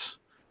art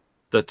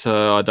that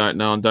I don't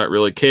know and don't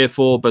really care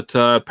for, but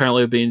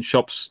apparently it'll be in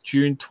shops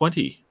June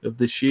 20 of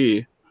this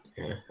year.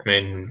 Yeah, I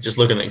mean, just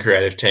looking at the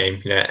creative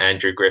team,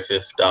 Andrew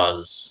Griffith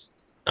does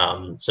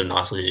some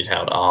nicely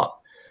detailed art,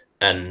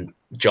 and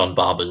John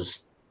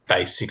Barber's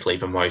basically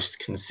the most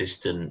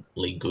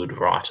consistently good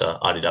writer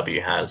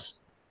IDW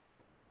has.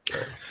 So,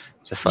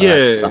 Just like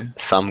that,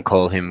 some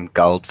call him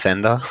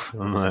Goldfender.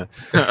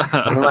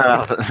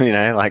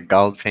 Like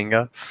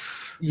Goldfinger.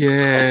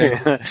 Yeah,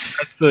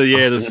 that's the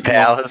Austin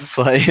Powers.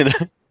 Like,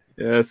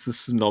 Yeah, that's the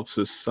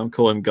synopsis. Some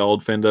call him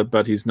Goldfender,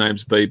 but his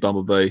name's B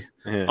Bumblebee.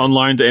 Yeah. On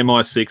loan to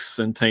MI6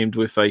 and teamed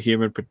with a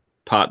human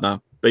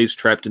partner, B's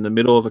trapped in the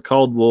middle of a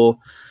Cold War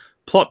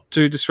plot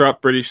to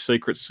disrupt British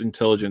secret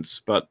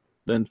intelligence, but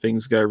then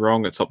things go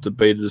wrong. It's up to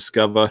B to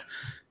discover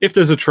if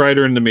there's a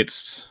traitor in the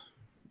midst.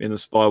 In the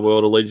spy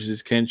world,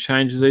 allegiances can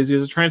change as easy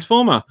as a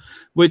transformer,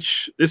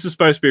 which this is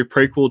supposed to be a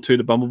prequel to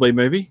the Bumblebee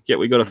movie, yet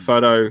we got a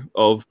photo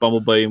of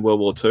Bumblebee in World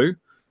War II.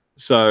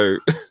 So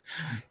I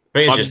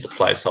think it's just a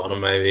placeholder,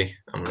 maybe.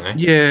 I don't know.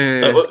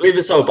 yeah. With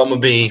this whole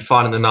Bumblebee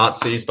fighting the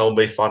Nazis,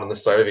 Bumblebee fighting the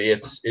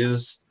Soviets,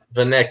 is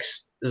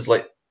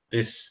like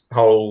this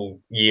whole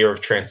year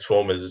of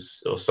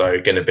Transformers or so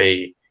going to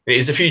be?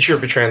 Is the future of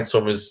the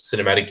Transformers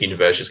cinematic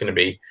universe just going to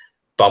be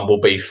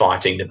Bumblebee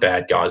fighting the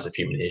bad guys of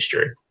human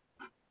history?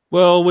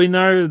 Well, we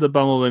know the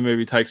Bumblebee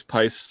movie takes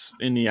place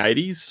in the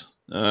 80s.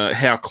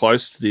 How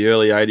close to the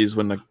early 80s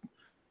when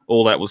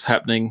all that was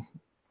happening,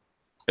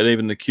 and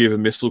even the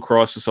Cuban Missile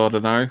Crisis, I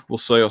don't know. We'll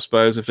see, I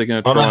suppose, if they're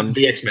going to try and...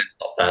 The X-Men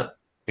stopped that.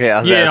 yeah,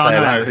 I Yeah, I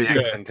know. know. The Yeah.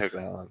 X-Men took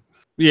that one.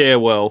 Yeah,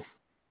 well,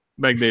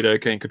 Magneto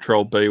can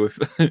control B with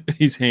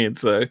his hand,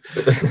 so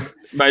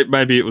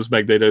maybe it was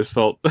Magneto's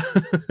fault,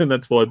 and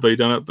that's why B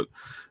done it. But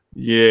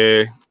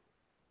yeah,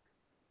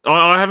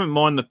 I haven't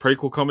mind the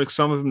prequel comics.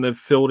 Some of them they've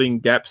filled in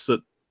gaps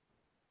that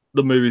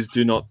the movies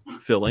do not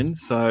fill in.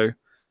 So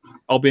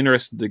I'll be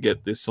interested to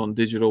get this on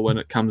digital when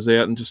it comes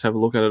out and just have a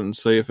look at it and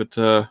see if it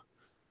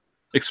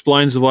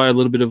explains away a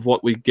little bit of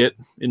what we get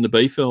in the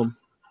B film.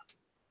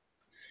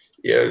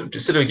 Yeah,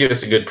 just sort of give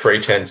us a good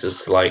pretense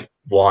as to like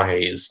why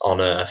he's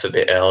on Earth a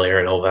bit earlier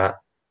and all that.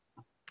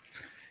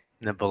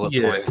 In the bullet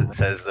points, it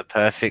says the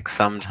perfect,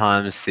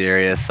 sometimes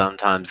serious,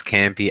 sometimes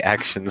campy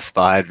action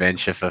spy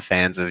adventure for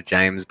fans of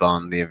James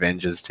Bond, the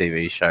Avengers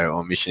TV show,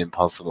 or Mission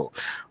Impossible.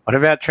 What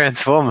about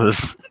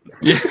Transformers?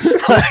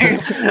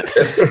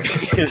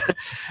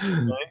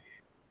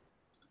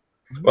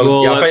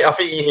 Well, yeah, I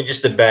think you can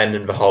just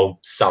abandon the whole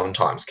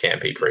sometimes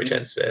campy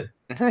pretense, man.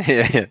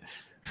 Yeah.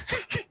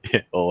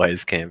 Yeah,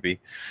 always campy.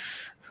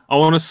 I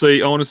want to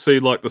see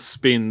like the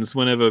spins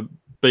whenever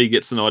B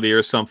gets an idea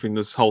or something.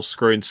 The whole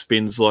screen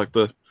spins like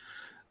the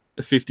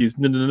 50s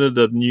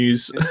the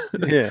news.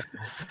 Yeah,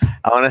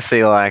 I want to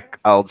see like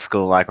old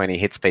school, like when he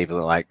hits people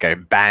that like go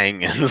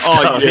bang and stuff.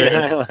 Oh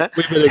yeah,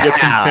 we better get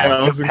some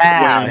powers and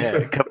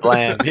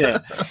kablam, yeah,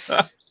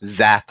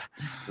 zap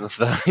and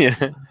stuff.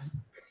 Yeah.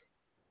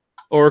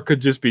 Or it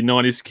could just be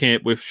 90s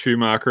camp with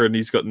Schumacher and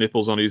he's got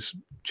nipples on his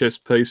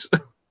chest piece.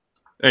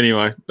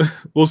 Anyway,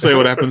 we'll see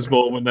what happens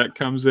more when that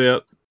comes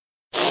out.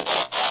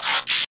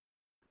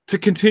 To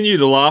continue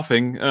the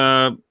laughing,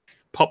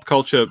 Pop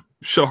Culture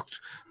Shocked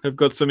have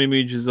got some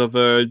images of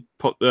a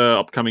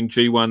upcoming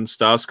G1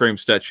 Starscream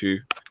statue.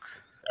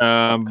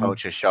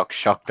 Culture Shock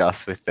shocked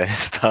us with their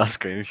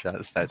Starscream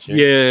statue.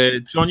 Yeah,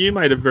 John, you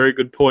made a very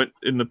good point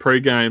in the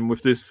pre-game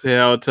with this,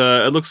 how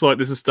it looks like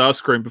this is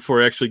Starscream before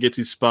he actually gets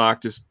his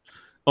spark just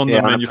on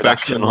the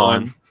manufacturing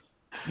line.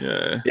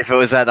 Yeah. If it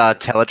was at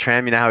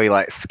Teletram, you know how he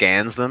like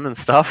scans them and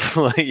stuff,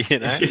 like, you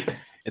know,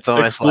 it's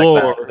almost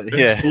Explore, like that.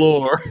 Yeah.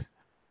 Explore.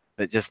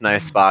 But just no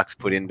sparks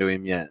put into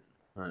him yet.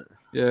 Right.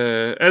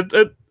 Yeah,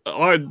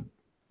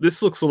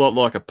 this looks a lot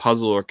like a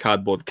puzzle or a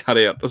cardboard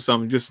cutout or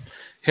something. Just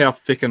how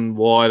thick and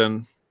wide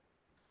and.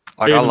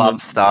 Like I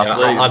love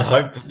Starscream. I'd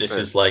hope that this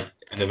is like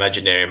an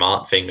Imaginarium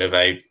art thing where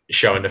they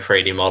show in a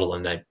 3D model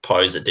and they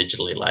pose it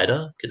digitally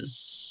later.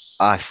 Because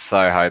I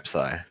so hope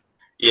so.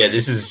 Yeah,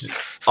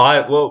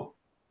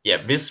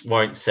 this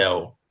won't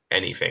sell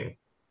anything.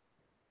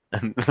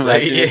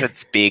 Imagine if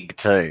it's big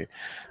too,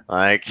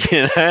 like,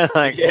 you know,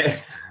 like,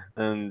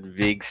 and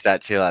big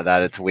statue like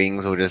that, its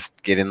wings will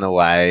just get in the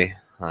way,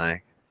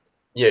 like.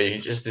 Yeah, you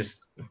just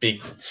this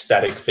big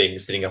static thing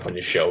sitting up on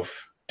your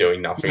shelf,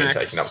 doing nothing and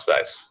taking up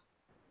space.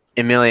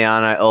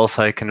 Emiliano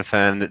also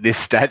confirmed that this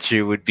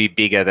statue would be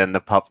bigger than the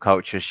Pop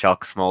Culture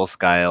Shock small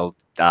scale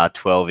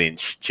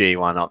 12-inch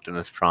G1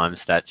 Optimus Prime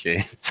statue,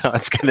 so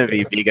it's going to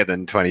be bigger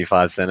than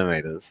 25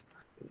 centimeters.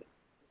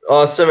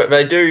 Oh, so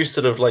they do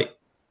sort of like,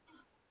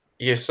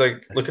 yeah. So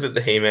looking at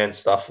the He-Man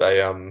stuff,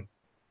 they're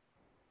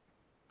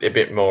a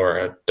bit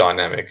more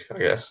dynamic, I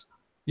guess.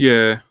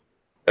 Yeah.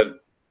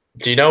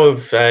 Do you know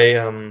of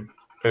a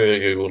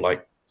Google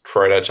like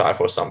prototype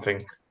or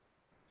something?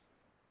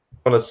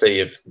 I want to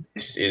see if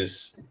this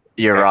is.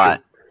 You're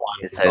right.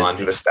 It says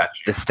for the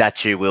statue. The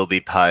statue will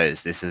be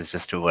posed. This is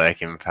just a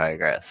work in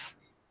progress.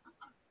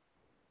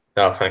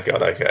 Oh, thank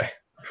God. Okay.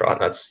 Right.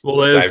 That's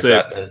saves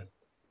that then.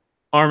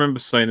 I remember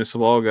seeing this a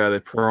while ago, they're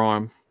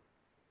Prime.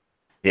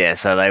 Yeah,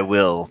 so they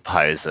will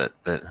pose it,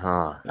 but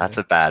that's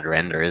a bad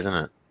render, isn't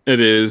it? It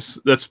is.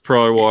 That's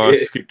probably why I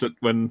skipped it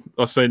when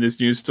I seen this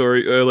news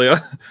story earlier.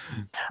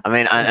 I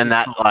mean, and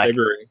that, like,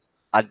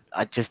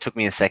 I just took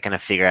me a second to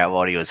figure out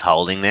what he was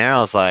holding there. I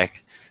was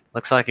like,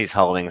 looks like he's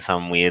holding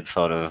some weird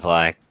sort of,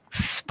 like,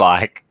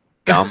 spike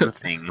gum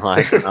thing.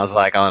 Like, and I was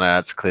like, oh no,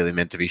 that's clearly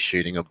meant to be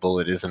shooting a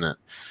bullet, isn't it?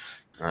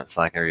 And that's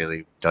like a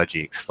really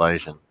dodgy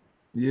explosion.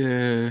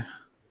 Yeah.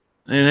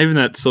 And even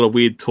that sort of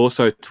weird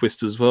torso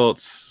twist as well.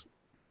 It's.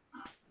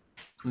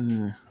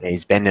 Yeah,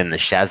 he's bending the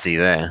chassis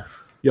there.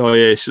 Oh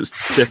yeah, it's just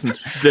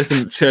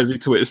definite chassis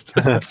twist.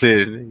 That's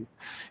it.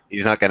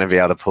 He's not going to be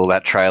able to pull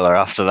that trailer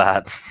after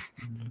that.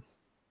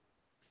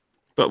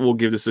 But we'll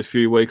give this a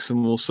few weeks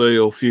and we'll see,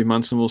 or a few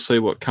months, and we'll see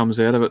what comes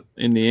out of it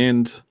in the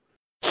end.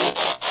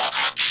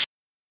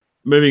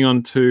 Moving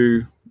on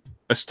to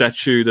a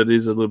statue that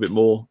is a little bit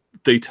more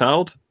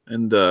detailed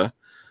and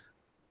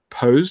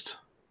posed.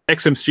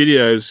 XM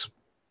Studios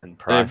and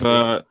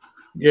pricey.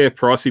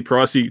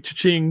 Pricey,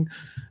 cha-ching,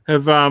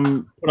 have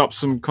put up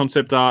some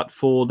concept art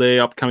for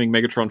their upcoming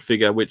Megatron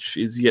figure, which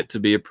is yet to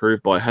be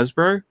approved by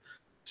Hasbro.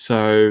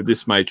 So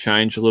this may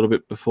change a little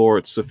bit before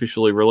it's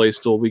officially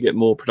released or we get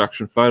more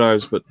production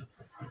photos, but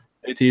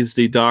it is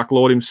the Dark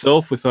Lord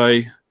himself with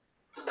a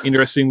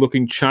interesting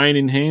looking chain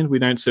in hand. We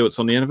don't see what's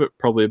on the end of it,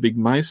 probably a big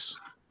mace.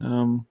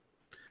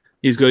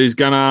 He's got his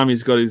gun arm,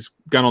 he's got his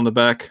gun on the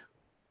back,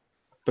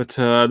 but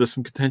there's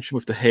some contention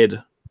with the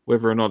head,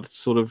 whether or not it's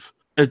sort of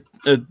a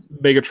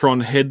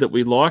Megatron head that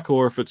we like,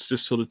 or if it's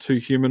just sort of too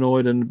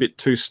humanoid and a bit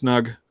too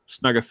snugger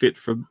fit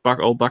for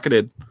old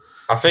Buckethead.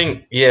 I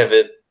think,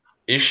 the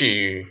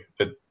issue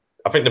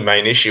I think the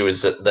main issue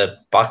is that the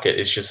bucket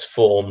is just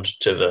formed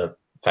to the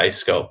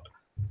face sculpt.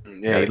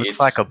 Yeah, he looks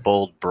like a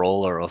bald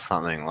brawler or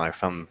something, like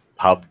some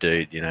pub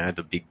dude,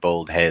 the big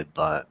bald head.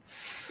 Like,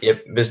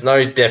 Yep, there's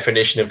no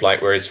definition of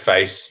like where his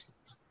face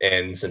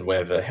ends and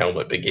where the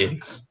helmet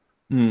begins.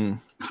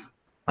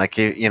 Like,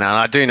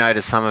 I do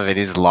notice some of it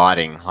is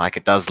lighting. Like,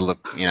 it does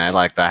look,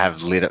 like they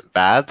have lit it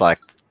bad. Like,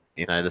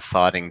 the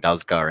sighting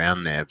does go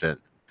around there, but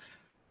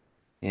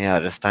yeah, I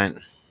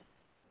don't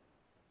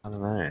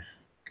know.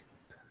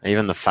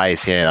 Even the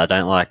face, I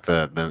don't like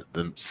the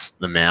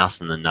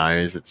mouth and the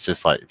nose. It's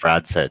just like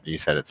Brad said. You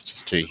said it's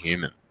just too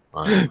human.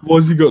 Like,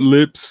 why's he got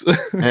lips?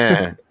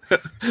 yeah.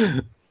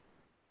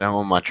 Don't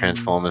want my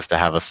Transformers to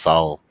have a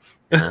soul.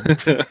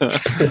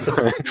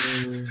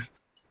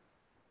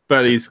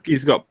 But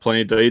he's got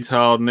plenty of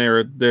detail, and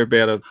they're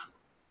about a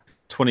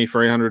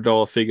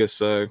 $2,300 figure.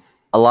 So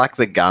I like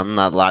the gun,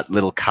 that like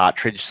little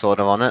cartridge sort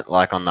of on it,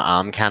 like on the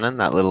arm cannon.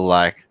 That little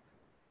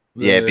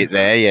bit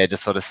there,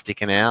 just sort of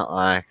sticking out.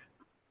 Like,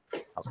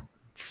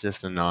 it's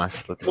just a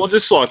nice looking. Well,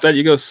 just like that,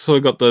 you got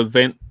the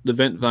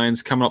vent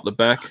vanes coming up the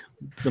back,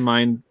 the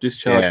main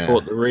discharge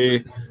port, the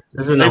rear.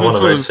 Isn't that one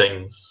of those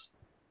things?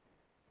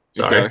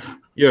 Sorry.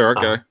 Yeah,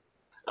 okay.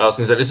 I was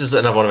going to say, this is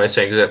another one of those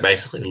things that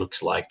basically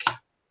looks like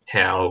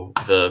how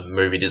the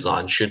movie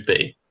design should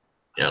be.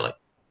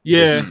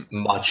 This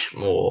much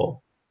more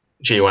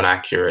G1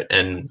 accurate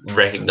and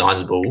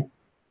recognizable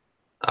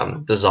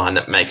design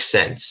that makes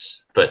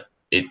sense, but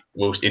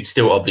it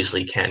still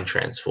obviously can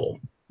transform.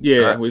 Yeah,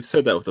 right? We've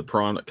said that with the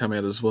Prime that come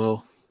out as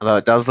well. Although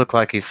it does look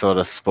like he's sort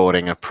of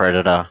sporting a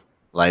Predator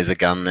laser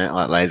gun there,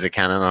 like laser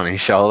cannon on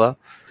his shoulder.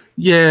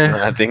 Yeah.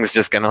 That thing's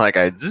just going to like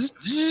go...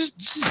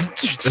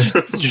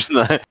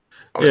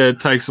 Yeah, it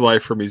takes away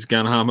from his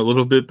gun harm a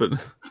little bit, but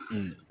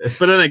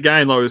then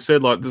again, like we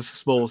said, like just the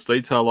smallest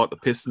detail, like the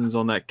pistons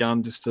on that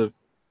gun, just to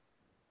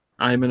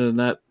aim it and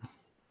that.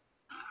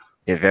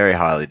 Yeah, very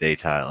highly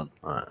detailed.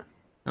 Right.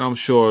 And I'm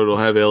sure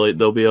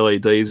there'll be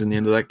LEDs in the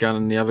end of that gun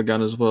and the other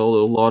gun as well.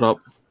 It'll light up.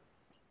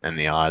 And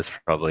the eyes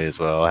probably as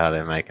well, how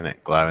they're making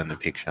it glow in the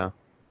picture.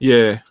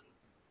 Yeah.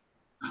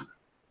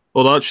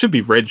 Although it should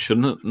be red,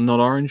 shouldn't it? Not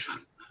orange.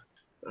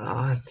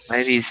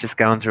 Maybe he's just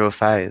going through a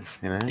phase,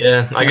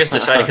 Yeah, I guess they're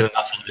taking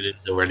enough of it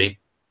already.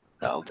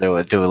 They'll do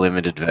a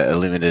limited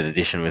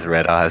edition with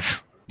red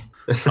eyes.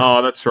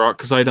 Oh, that's right,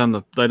 because they done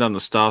the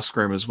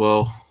Starscream as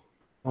well.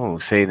 Oh,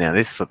 see now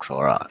this looks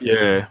alright.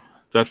 Yeah,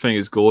 that thing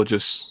is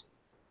gorgeous.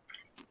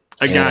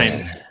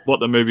 Again,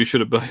 what the movie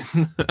should have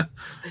been.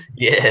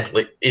 Yeah,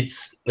 like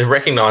it's a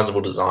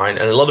recognizable design,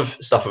 and a lot of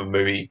stuff of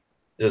movie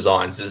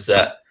designs is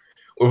that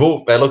they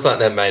look like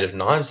they're made of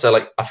knives. So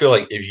like I feel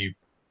like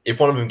if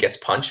one of them gets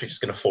punched, it's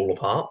just going to fall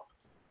apart.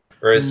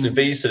 Whereas if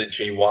these sort of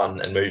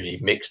G1 and movie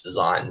mixed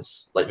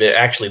designs, like it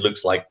actually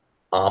looks like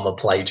armor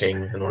plating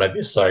and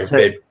whatever. So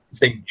they're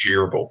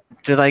durable.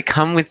 Do they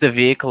come with the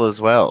vehicle as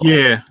well?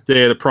 Yeah,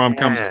 the Prime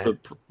comes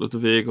with the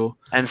vehicle.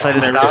 And so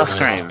does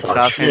Starscream.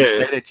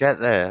 Starscream the jet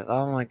there.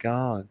 Oh my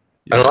god.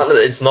 And I like that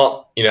it's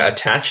not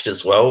attached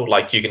as well.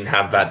 Like you can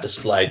have that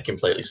displayed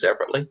completely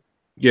separately.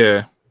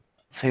 Yeah.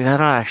 See, that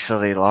I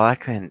actually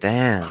like then.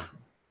 Damn.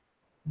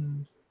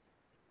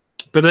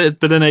 But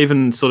then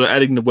even sort of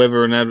adding the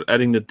weather and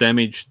adding the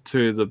damage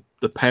to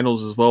the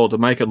panels as well to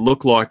make it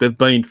look like they've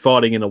been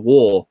fighting in a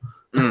war,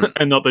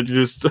 and not that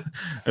just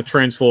a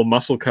transformed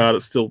muscle car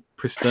that's still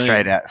pristine.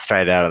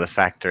 Straight out of the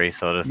factory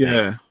sort of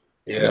thing.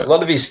 Yeah. A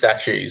lot of these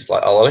statues,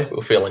 like a lot of people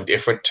are feeling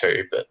different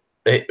too, but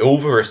all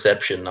the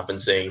reception I've been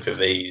seeing for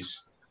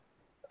these,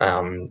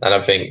 and I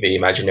think the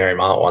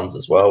Imaginarium art ones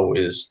as well,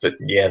 is that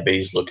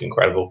these look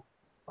incredible.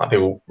 Like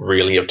people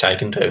really have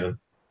taken to them.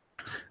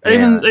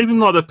 Even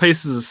like the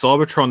pieces of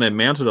Cybertron they're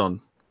mounted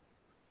on,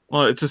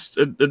 like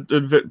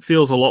it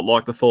feels a lot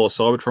like the Fall of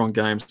Cybertron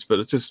games, but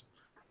it's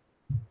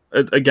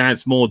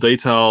more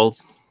detailed.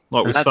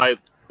 Like we say,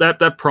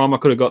 that Prime I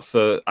could have got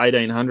for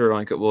 1,800, I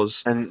think it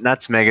was. And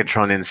that's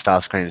Megatron in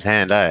Starscream's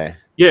hand, eh?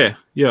 Yeah.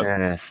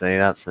 Yeah, see,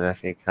 that's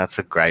epic. That's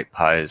a great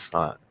pose.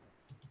 Like,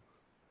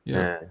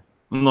 yeah.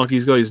 And like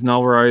he's got his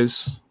null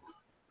rays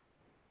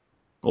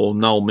or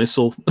null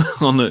missile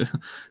on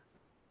the.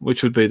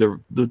 Which would be the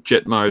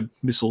jet mode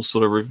missile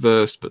sort of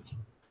reversed, but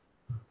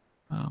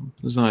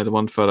there's only the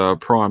one photo of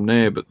Prime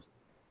there. But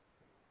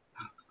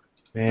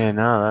yeah,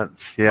 no,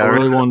 that's I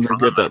really wanted to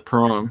get that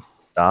Prime.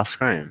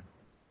 Starscream.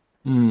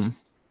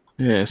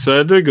 Yeah, so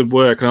they do good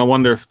work, and I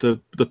wonder if the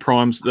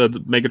Primes, the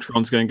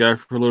Megatron's going to go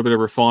for a little bit of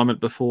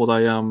refinement before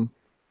they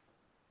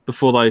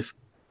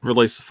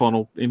release the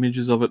final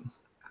images of it,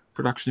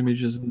 production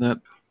images and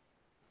that.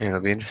 Yeah, it'll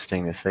be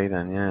interesting to see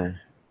then. Yeah.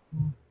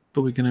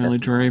 But we can only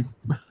dream.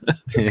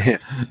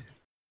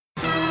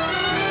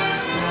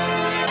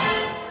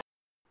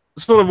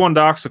 Sort of wanted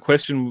to ask a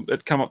question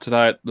that came up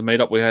today at the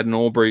meetup we had in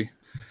Albury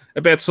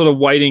about sort of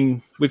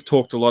waiting. We've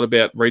talked a lot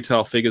about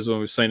retail figures when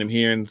we've seen them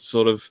here and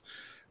sort of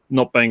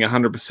not being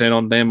 100%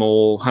 on them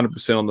or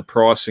 100% on the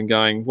price and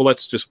going, well,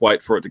 let's just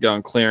wait for it to go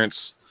on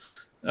clearance.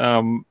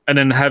 And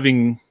then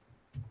having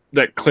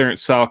that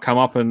clearance sale come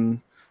up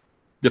and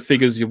the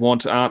figures you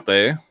want aren't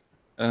there.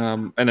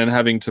 and then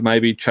having to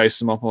maybe chase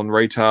them up on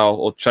retail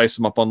or chase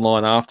them up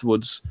online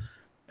afterwards,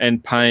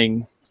 and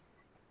paying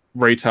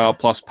retail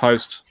plus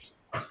post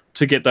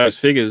to get those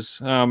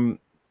figures.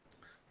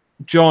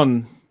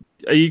 John,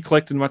 are you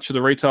collecting much of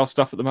the retail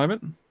stuff at the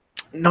moment?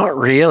 Not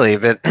really,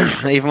 but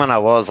even when I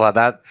was like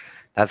that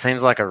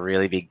seems like a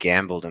really big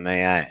gamble to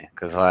me, eh?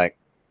 Because like,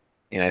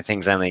 you know,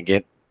 things only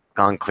get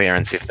on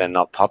clearance if they're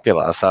not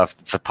popular. So if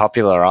it's a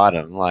popular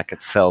item, like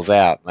it sells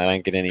out, they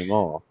don't get any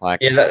more.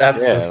 Like, Yeah,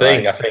 that's the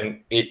thing. like, I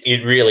think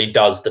it really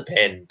does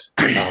depend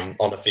on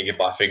a figure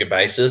by figure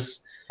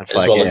basis, that's as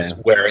like, well yeah,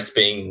 as where it's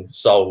being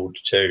sold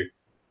to.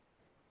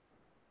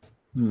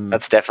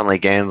 that's definitely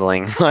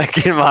gambling.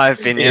 Like in my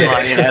opinion,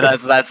 like, you know,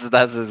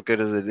 that's as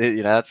good as it is.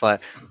 You know, that's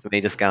like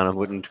me just going and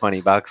putting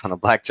 $20 on a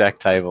blackjack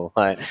table,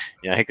 like,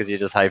 you know, because you're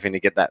just hoping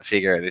to get that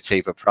figure at a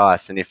cheaper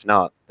price, and if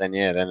not, then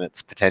then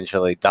it's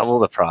potentially double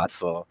the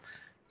price, or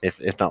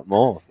if not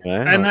more. You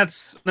know, And like,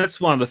 that's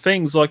one of the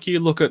things. Like you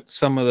look at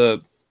some of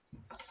the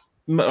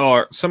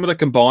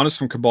combiners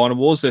from Combiner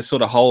Wars, they're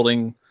sort of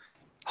holding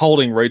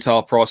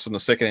retail price on the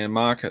second-hand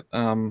market.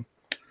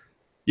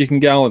 You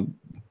can go and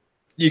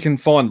you can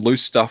find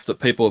loose stuff that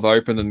people have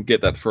opened and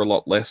get that for a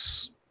lot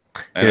less.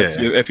 And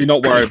if you're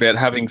not worried about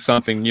having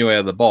something new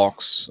out of the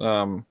box,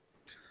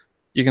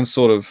 you can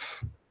sort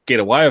of get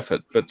away with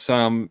it. But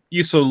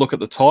you sort of look at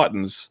the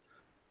Titans.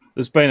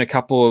 There's been a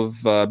couple of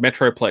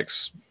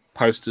Metroplex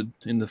posted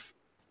in the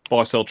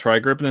buy-sell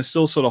trade group, and they're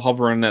still sort of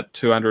hovering that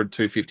 200,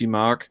 250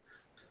 mark.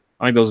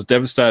 I think there was a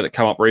Devastator that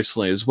come up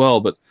recently as well.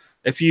 But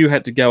if you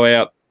had to go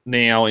out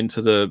now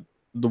into the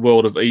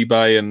world of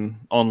eBay and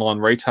online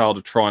retail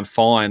to try and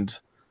find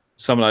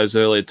some of those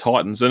earlier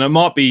Titans, and it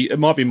might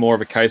be more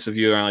of a case of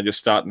you only just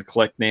starting to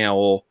collect now,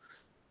 or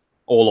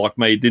like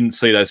me, didn't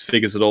see those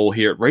figures at all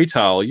here at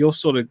retail. You're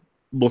sort of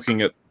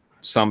looking at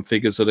some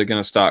figures that are going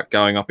to start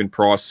going up in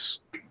price.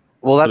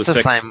 well, that's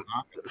the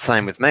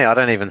same with me. I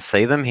don't even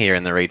see them here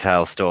in the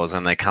retail stores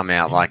when they come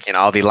out. Like, you know,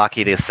 I'll be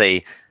lucky to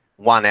see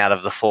one out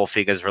of the 4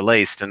 figures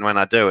released, and when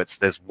I do,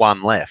 there's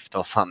one left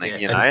or something. Yeah,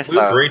 you know, and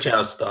with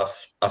retail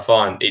stuff, I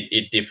find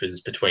it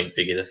differs between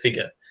figure to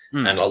figure,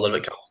 and a lot of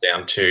it comes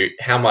down to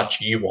how much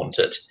you want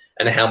it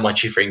and how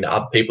much you think that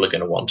other people are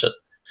going to want it.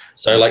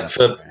 So, like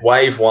for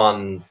Wave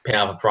 1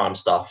 Power Prime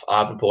stuff, I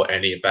haven't bought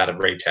any of that at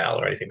retail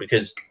or anything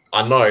because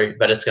I know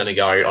that it's going to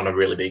go on a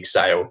really big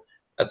sale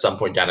at some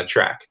point down the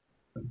track.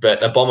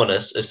 But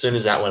Abominus, as soon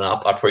as that went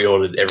up, I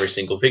pre-ordered every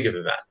single figure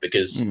for that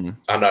because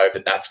I know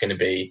that that's going to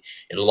be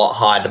in a lot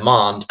higher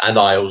demand, and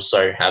I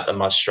also have a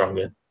much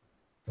stronger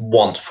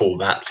want for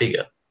that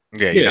figure.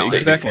 Yeah,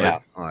 exactly.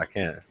 Like,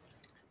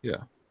 yeah.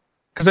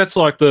 Because that's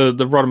like the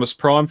Rodimus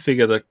Prime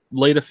figure, the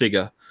leader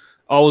figure.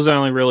 I was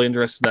only really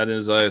interested in that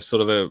as a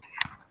sort of a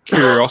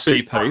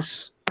curiosity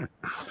piece.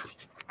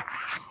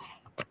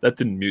 That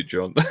didn't mute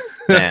John.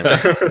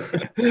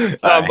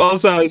 I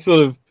was only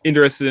sort of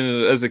interested in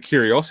it as a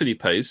curiosity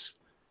piece,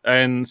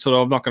 and sort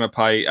of I'm not going to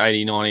pay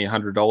 $80,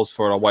 $90, $100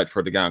 for it. I'll wait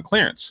for it to go on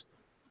clearance.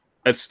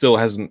 It still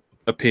hasn't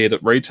appeared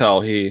at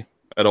retail here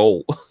at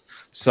all.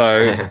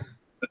 So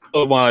it's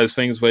sort of one of those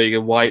things where you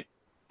can wait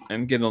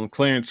and get it on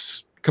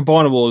clearance.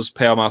 Combiner Wars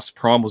Power Master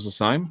Prime was the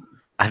same.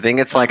 I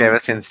think it's like ever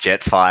since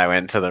Jetfire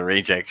went to the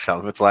reject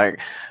shop, it's like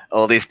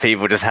all these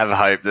people just have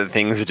hope that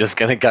things are just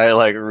going to go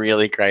like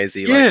really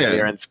crazy, like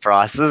clearance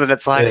prices. And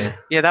it's like,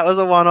 that was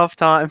a one-off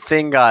time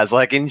thing, guys.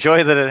 Like,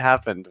 enjoy that it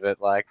happened,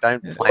 but like,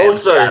 don't plan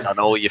that on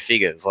all your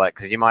figures, like,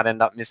 because you might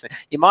end up missing.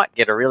 You might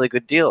get a really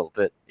good deal,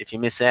 but if you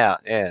miss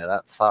out,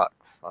 that sucks.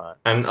 Right.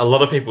 And a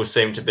lot of people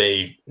seem to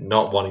be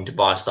not wanting to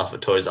buy stuff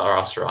at Toys R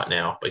Us right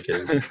now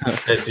because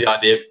it's the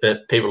idea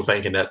that people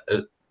thinking that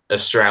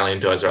Australian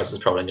Toys R Us is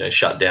probably going to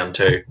shut down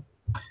too.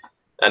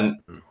 And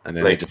then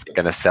they're just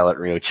going to sell it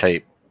real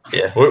cheap.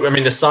 Yeah, I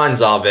mean, the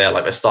signs are there.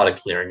 Like, they started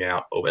clearing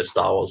out all their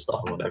Star Wars stuff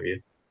and what have you.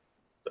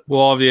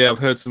 Well, I've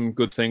heard some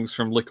good things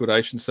from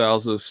liquidation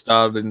sales that have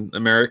started in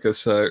America,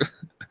 so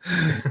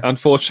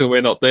unfortunately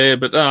we're not there.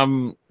 But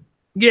and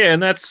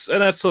that's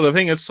sort of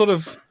thing. It's sort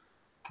of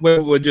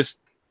where we're just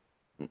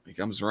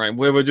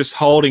where we're just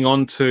holding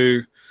on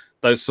to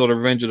those sort of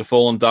Revenge of the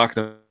Fallen, Dark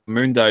of the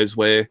Moon days,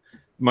 where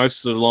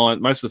most of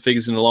the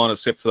figures in the line,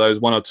 except for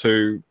those 1 or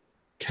 2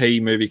 key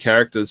movie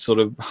characters, sort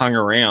of hung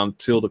around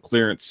till the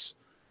clearance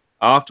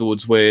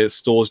afterwards, where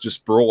stores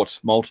just brought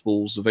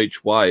multiples of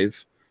each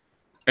wave.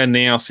 And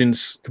now,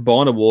 since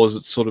Combiner Wars,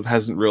 it sort of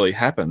hasn't really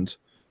happened.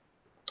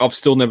 I've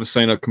still never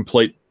seen a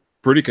complete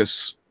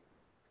Bruticus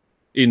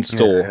in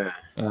store.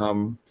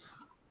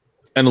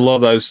 And a lot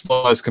of those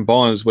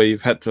combiners where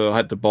you've had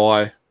to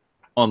buy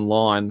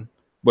online,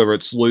 whether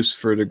it's loose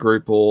through the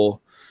group or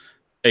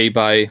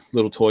eBay,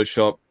 Little Toy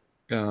Shop,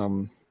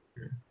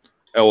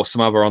 or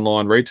some other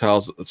online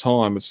retailers at the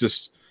time.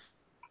 It's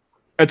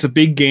a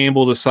big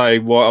gamble to say,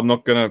 well, I'm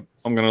going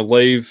to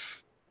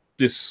leave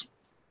this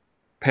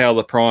Power of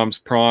the Primes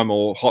Prime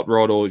or Hot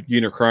Rod or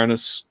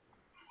Unicronus,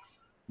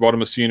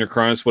 Rodimus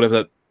Unicronus, whatever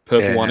that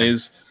purple one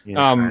is.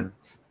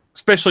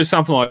 Especially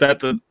something like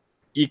that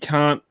you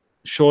can't,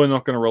 surely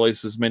not going to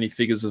release as many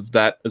figures of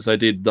that as they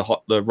did the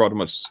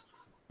Rodimus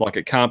Like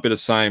it can't be the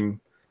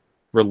same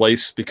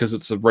release because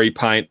it's a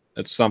repaint.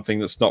 It's something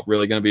that's not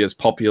really going to be as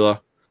popular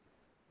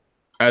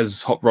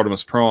as Hot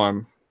Rodimus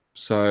Prime.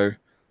 So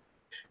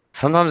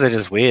sometimes they're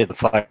just weird.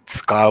 It's like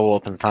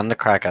Skywarp and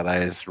Thundercracker,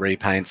 those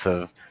repaints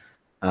of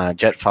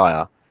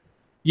Jetfire.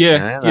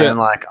 yeah, And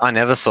like I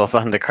never saw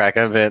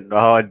Thundercracker, but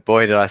oh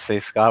boy, did I see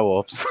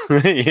Skywarps.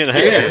 you know,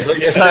 It's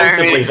like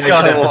ostensibly they should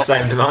have the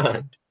same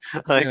demand.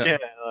 like Yeah.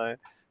 like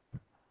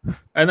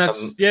and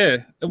that's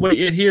Well,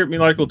 here at my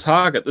local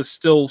Target, there's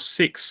still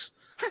 6,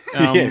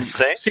 see?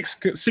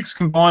 six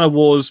Combiner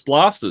Wars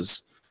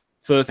blasters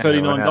for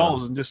 $39,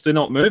 wow. and just they're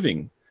not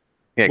moving.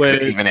 Yeah, 'cause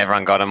Where- even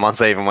everyone got them once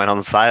they even went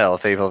on sale.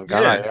 People have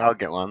gone, Yeah. oh, I'll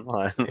get one.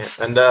 Like, Yeah.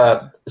 And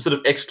sort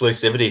of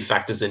exclusivity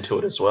factors into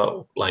it as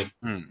well. Like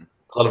hmm.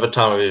 a lot of the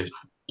time with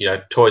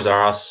Toys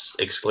R Us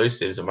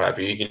exclusives and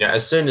whatever,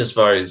 as soon as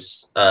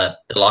those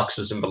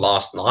deluxes in the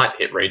last night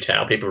hit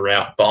retail, people were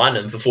out buying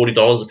them for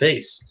 $40 a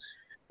piece,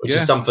 which Yeah.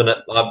 is something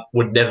that I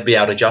would never be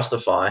able to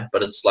justify.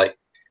 But it's like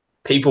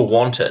people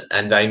want it,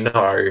 and they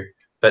know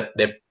that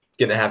they're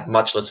going to have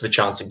much less of a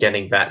chance of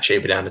getting that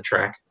cheaper down the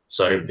track.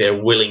 So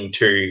they're willing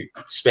to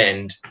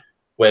spend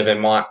where they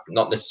might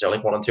not necessarily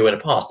want to in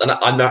the past. And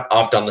I know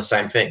I've done the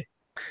same thing.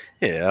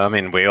 Yeah, I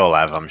mean, we all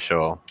have, I'm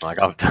sure. Like,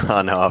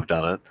 I know I've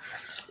done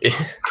it.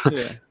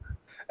 Yeah.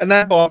 And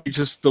that might be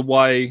just the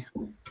way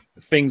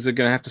things are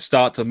going to have to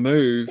start to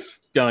move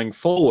going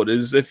forward.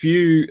 Is if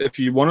you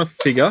want a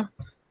figure,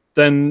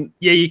 then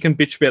yeah, you can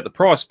bitch about the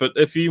price. But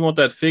if you want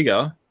that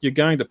figure, you're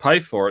going to pay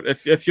for it.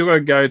 If you're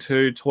going to go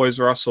to Toys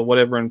R Us or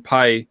whatever and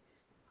pay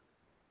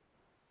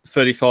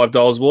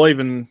 $35, well,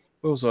 even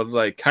what was it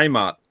today?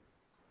 Kmart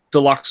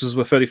deluxes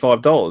were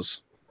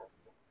 $35.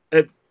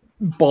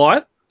 Buy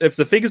it. If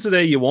the figures are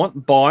there you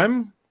want, buy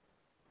them.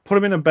 Put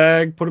them in a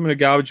bag, put them in a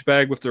garbage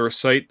bag with the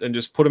receipt, and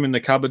just put them in the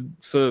cupboard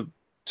for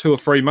 2 or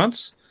 3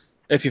 months.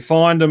 If you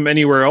find them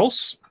anywhere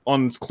else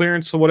on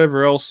clearance or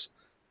whatever else,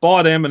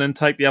 buy them and then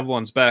take the other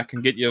ones back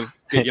and get your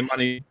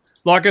money.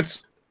 Like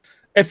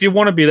if you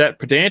want to be that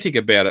pedantic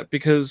about it,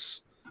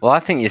 because Well, I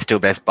think you're still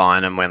best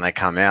buying them when they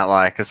come out.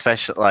 Like,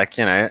 especially like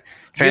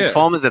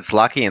Transformers. It's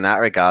lucky in that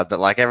regard, but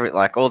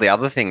like all the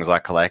other things I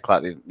collect,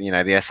 like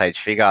the SH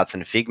Fig Arts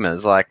and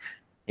Figmas, like.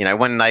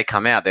 When they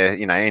come out, they're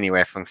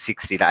anywhere from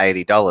 $60 to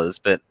 $80.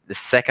 But the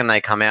second they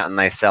come out and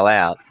they sell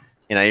out,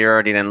 you're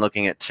already then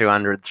looking at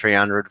 $200,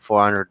 $300,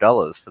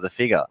 $400 for the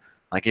figure,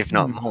 like if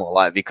not more,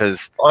 like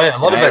because A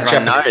lot of that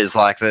everyone Japanese, knows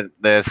like that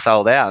they're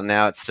sold out and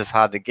now. It's just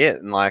hard to get,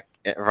 and like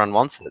everyone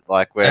wants it.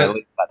 Like where at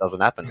least that doesn't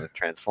happen with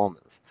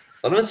Transformers.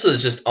 a lot of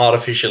it's just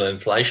artificial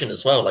inflation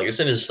as well. Like as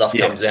soon as stuff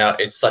comes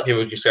out, it's like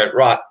people just go,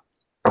 right,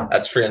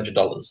 that's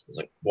 $300. It's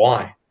like,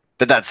 why?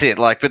 But that's it.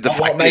 Like, but the What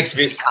fact makes is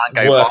this you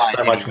can't go worth buy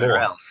so much anywhere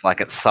more? else.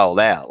 Like it's sold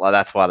out. Like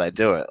that's why they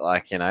do it.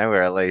 Like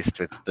where at least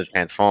with the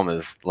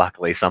Transformers,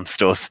 luckily some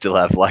stores still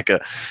have like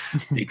a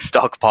big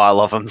stockpile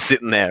of them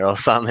sitting there or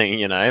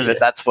something. But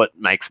that's what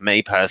makes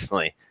me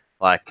personally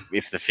like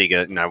if the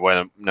figure,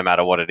 no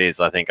matter what it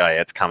is, I think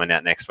it's coming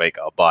out next week.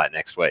 I'll buy it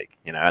next week.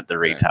 At the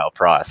retail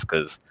price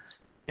because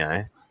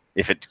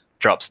if it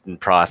drops in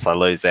price, I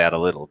lose out a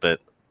little,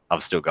 but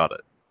I've still got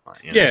it.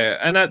 Like, yeah,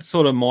 and that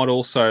sort of might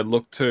also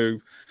look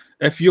to.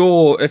 If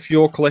you're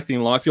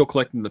collecting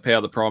the Power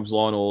of the Primes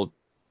line or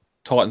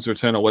Titans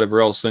Return or whatever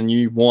else, and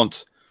you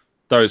want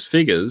those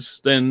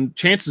figures, then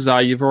chances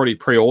are you've already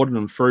pre-ordered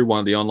them through one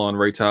of the online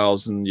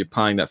retails and you're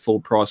paying that full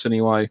price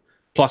anyway,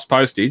 plus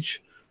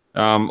postage,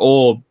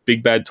 or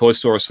Big Bad Toy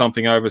Store or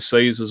something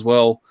overseas as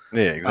well.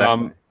 Yeah,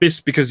 exactly.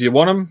 Just because you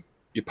want them,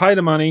 you pay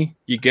the money,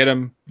 you get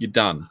them, you're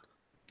done.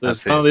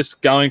 There's none of this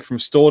going from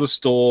store to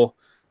store,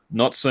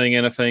 not seeing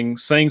anything,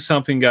 seeing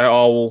something go,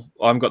 oh, well,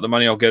 I haven't got the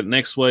money, I'll get it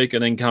next week,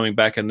 and then coming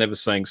back and never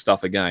seeing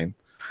stuff again.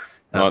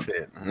 That's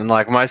it. And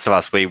like most of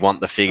us, we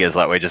want the figures,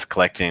 like we're just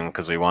collecting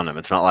because we want them.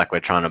 It's not like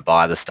we're trying to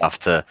buy the stuff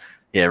to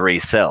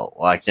resell.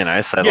 Like,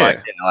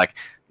 like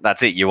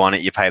that's it. You want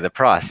it, you pay the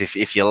price.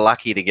 If you're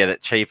lucky to get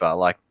it cheaper,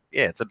 like,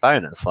 it's a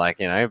bonus. Like,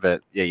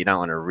 but you don't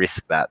want to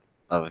risk that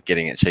of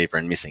getting it cheaper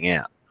and missing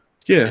out.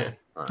 Yeah.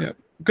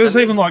 Because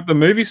even like the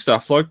movie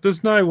stuff, like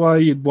there's no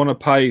way you'd want to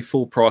pay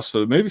full price for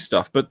the movie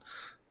stuff. But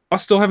I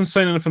still haven't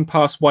seen anything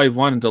past Wave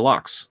 1 and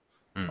Deluxe.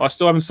 I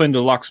still haven't seen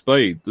Deluxe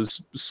B.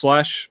 There's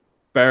Slash,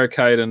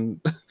 Barricade, and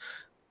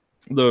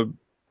the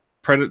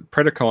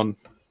Predacon.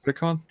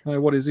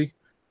 No, what is he?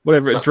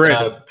 Whatever.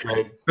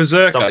 Dread.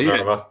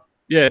 Berserker.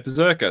 Yeah,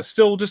 Berserker.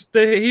 Still just,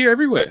 they're here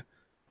everywhere.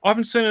 I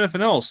haven't seen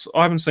anything else.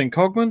 I haven't seen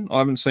Cogman. I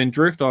haven't seen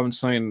Drift. I haven't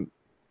seen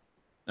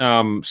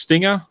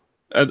Stinger.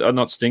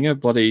 Not Stinger,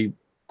 bloody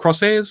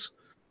Crosshairs.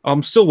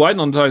 I'm still waiting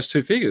on those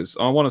 2 figures.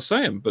 I want to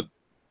see them, but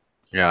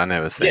yeah, I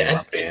never seen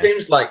them. It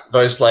seems like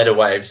those later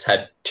waves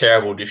had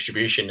terrible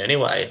distribution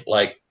anyway.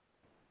 Like,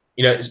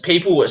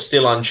 people are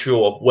still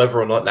unsure whether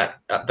or not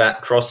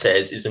that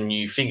Crosshairs is a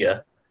new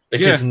figure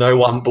because no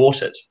one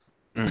bought it.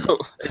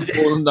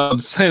 Well, no,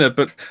 I've seen it,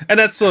 and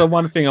that's sort of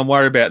one thing I'm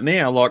worried about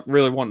now. Like,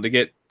 really wanting to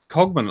get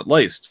Cogman at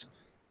least.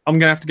 I'm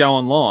going to have to go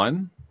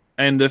online,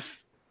 and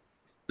if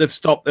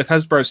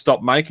Hasbro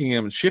stopped making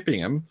them and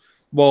shipping them,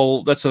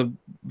 well, that's a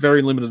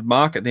very limited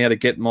market now to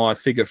get my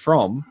figure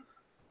from.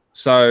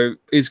 So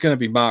it's going to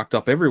be marked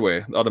up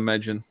everywhere, I'd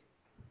imagine.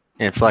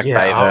 It's like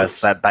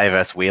that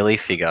Bayverse wheelie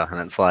figure, and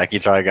it's like you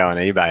try to go on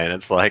eBay, and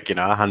it's like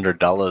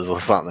 $100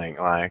 or something.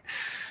 Like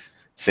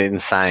it's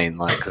insane.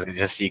 Like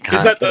because you can't.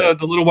 Is that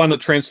the little one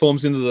that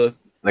transforms into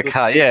the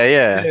car?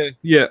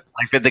 Yeah.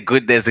 Like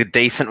but there's a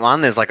decent one.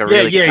 There's like a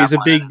really he's a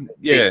big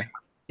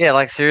Yeah,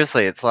 like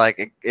seriously, it's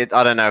like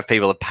I don't know if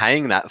people are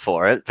paying that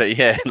for it, but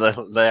yeah,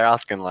 they're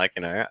asking like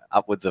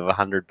upwards of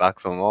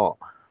 $100 or more.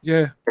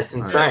 Yeah, it's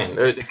insane.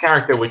 The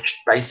character which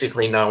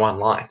basically no one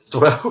liked.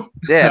 Well,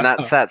 yeah,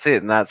 and that's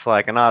it, and that's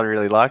like, and I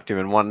really liked him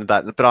and wanted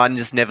that, but I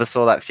just never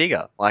saw that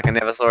figure. Like I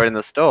never saw it in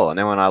the store, and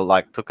then when I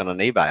like took it on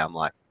eBay, I'm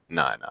like,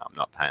 no, I'm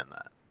not paying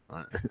that.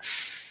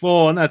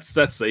 Well, and that's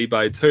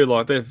eBay too.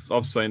 Like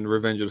I've seen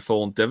Revenge of the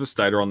Fallen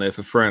Devastator on there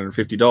for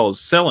 $350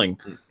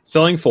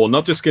 selling for,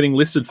 not just getting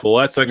listed for.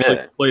 That's actually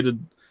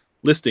completed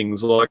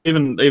listings. Like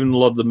even a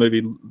lot of the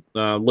movie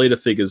leader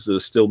figures that are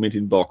still mint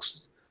in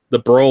box, the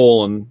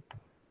Brawl and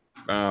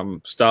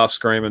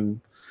Starscream and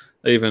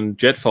even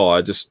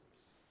Jetfire, just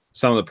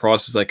some of the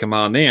prices they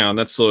command now, and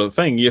that sort of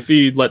thing. If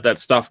you let that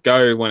stuff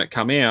go when it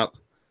come out,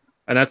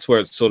 and that's where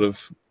it's sort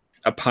of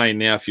a pain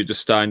now if you're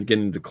just starting to get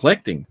into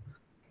collecting.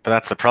 But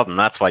that's the problem.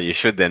 That's why you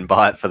should then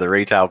buy it for the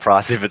retail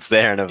price if it's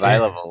there and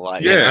available.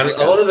 And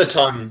a lot of the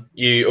time,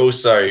 you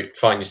also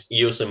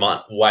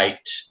might wait,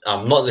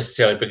 not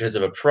necessarily because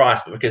of a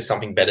price, but because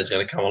something better is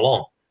going to come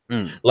along.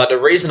 Like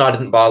the reason I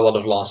didn't buy a lot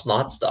of Last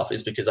Night stuff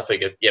is because I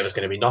figured, there's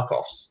going to be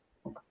knockoffs.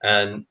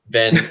 And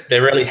then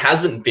there really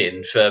hasn't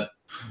been for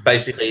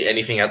basically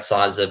anything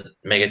outside of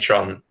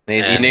Megatron.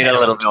 You need a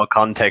little more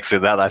context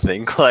with that, I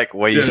think. Like,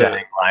 were you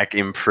saying like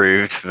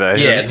improved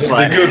versions? Yeah,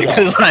 the good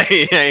ones.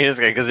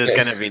 Because it's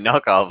going to be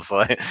knockoffs.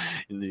 Like,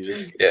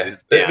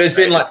 there's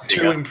been like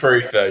 2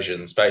 improved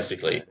versions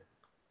basically,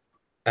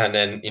 and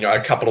then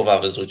a couple of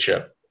others which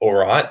are all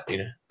right.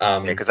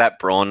 Because that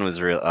Brawn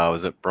was real.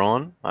 Was it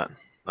Brawn?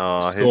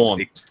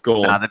 Scorn.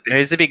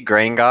 Who's the big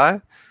green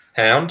guy?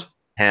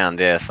 Hound,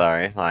 yeah,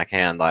 sorry. Like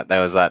Hound, like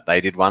there was that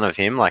they did one of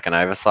him, like an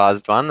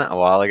oversized one a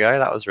while ago.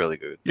 That was really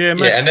good. Yeah,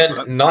 and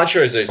then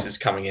Nitro Zeus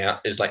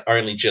is like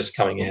only just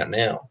coming out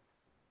now.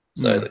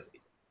 So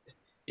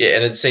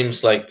and it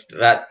seems like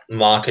that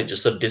market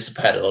just sort of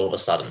dissipated all of a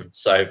sudden.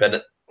 So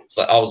but it's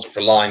like I was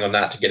relying on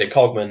that to get a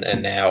Cogman,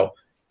 and now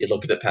you're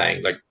looking at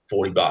paying like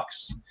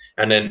 $40.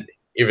 And then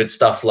if it's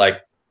stuff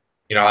like,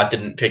 I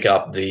didn't pick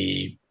up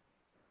the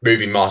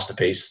movie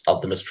masterpiece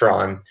Optimus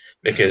Prime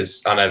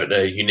because I know that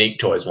the Unique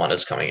Toys one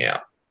is coming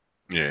out.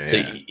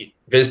 So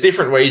there's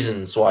different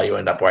reasons why you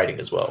end up waiting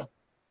as well.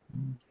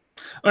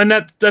 And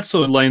that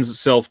sort of lends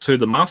itself to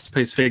the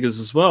masterpiece figures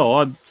as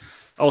well.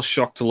 I was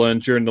shocked to learn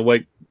during the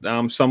week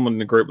someone in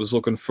the group was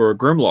looking for a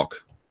Grimlock.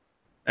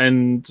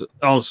 And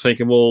I was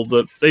thinking, well,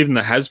 even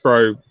the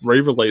Hasbro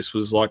re-release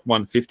was like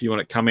 $150 when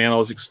it came out. I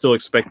was still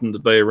expecting to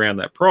be around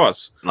that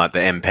price. Like the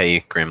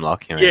MP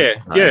Grimlock,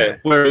 Yeah.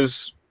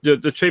 Whereas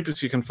the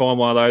cheapest you can find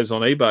one of those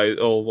on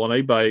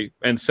eBay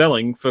and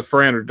selling for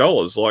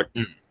 $300, like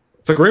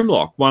for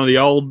Grimlock, one of the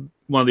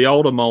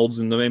older molds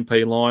in the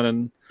MP line.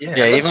 And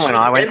even when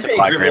I went to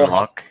buy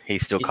Grimlock, he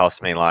still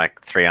cost me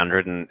like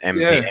 $300, and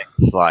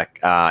MPX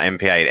like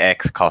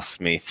MP8X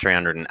cost me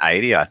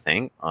 $380, I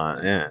think.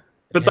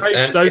 But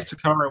those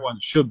Takara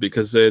ones should,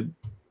 because they're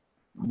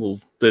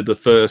the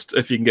first,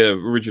 if you can get an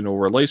original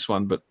release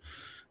one. But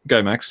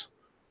go, Max.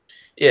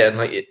 Yeah, and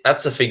like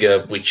that's a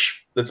figure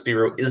which, let's be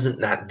real, isn't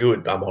that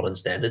good by modern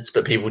standards,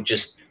 but people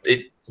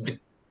the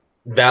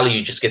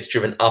value just gets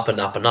driven up and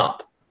up and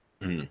up.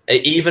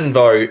 Even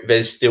though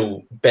there's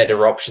still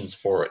better options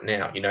for it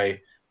now.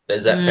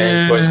 There's that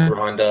Fans Toys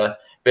Grinder.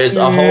 There's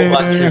a whole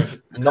bunch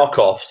of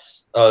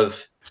knockoffs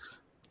of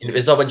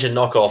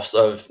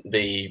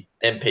the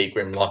MP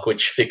Grimlock,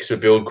 which fix the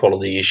build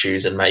quality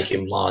issues and make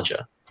him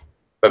larger.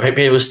 But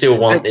people still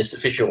want this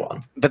official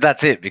one. But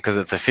that's it, because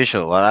it's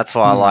official. Like, that's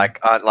why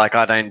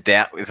I don't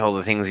doubt with all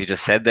the things you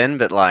just said then,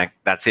 but like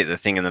that's it. The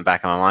thing in the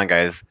back of my mind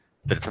goes,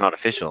 but it's not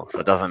official, so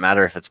it doesn't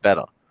matter if it's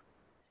better.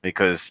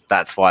 Because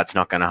that's why it's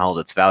not going to hold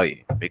its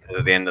value. Because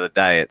at the end of the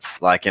day,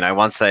 it's like,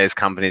 once those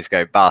companies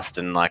go bust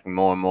and like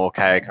more and more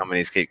KO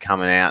companies keep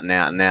coming out and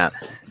out and out,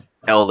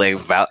 all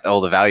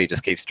the value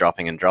just keeps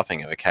dropping and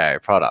dropping of a KO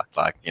product.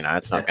 Like,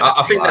 it's not going to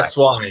I think that's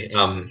why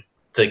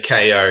the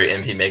KO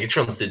MP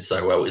Megatrons did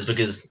so well, is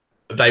because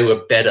they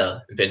were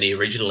better than the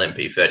original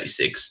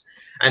MP36,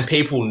 and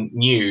people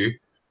knew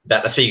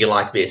that a figure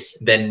like this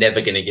they're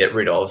never going to get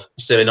rid of,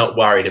 so they're not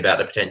worried about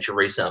the potential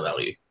resale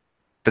value.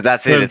 But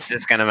that's it. It's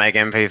just going to make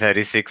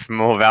MP36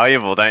 more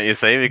valuable, don't you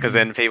see? Because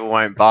then people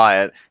won't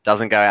buy it,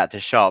 doesn't go out to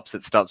shops,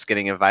 it stops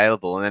getting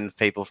available, and then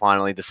people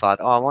finally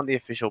decide, I want the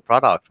official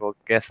product. Well,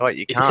 guess what?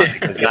 You can't,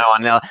 because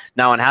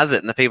no one has it,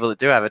 and the people that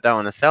do have it don't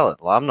want to sell it.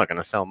 Well, I'm not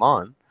going to sell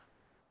mine.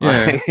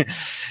 Yeah,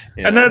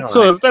 and that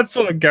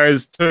sort of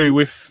goes too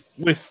with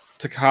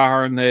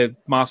Takara and their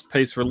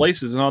masterpiece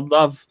releases. And I'd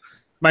love,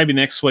 maybe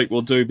next week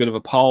we'll do a bit of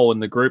a poll in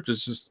the group.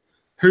 It's just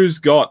who's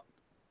got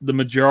the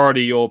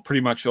majority or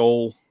pretty much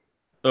all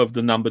of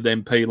the numbered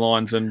MP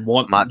lines and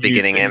want. I might be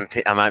new getting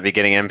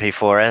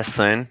MP4S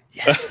soon.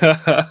 Yes.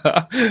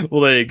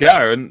 Well, there you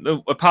go. And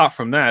apart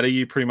from that, are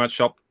you pretty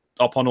much up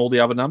on all the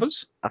other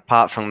numbers?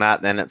 Apart from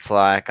that, then it's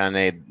like I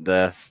need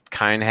the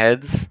cone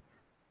heads,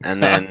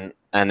 and then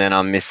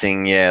I'm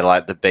missing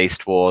like the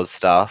Beast Wars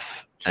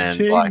stuff, and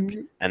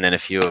then a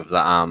few of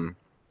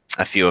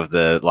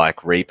the like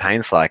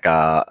repaints. Like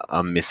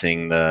I'm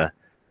missing the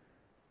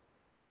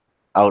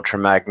Ultra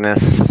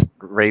Magnus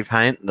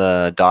repaint,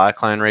 the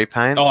Diaclone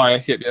repaint. Oh,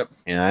 yep.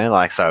 You know,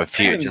 like so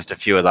just a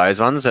few of those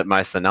ones, but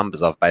most of the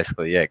numbers I've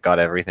basically got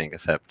everything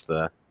except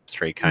the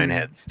 3 cone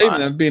heads.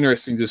 Even it'd be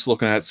interesting just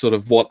looking at sort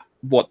of what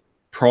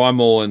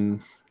Primal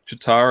and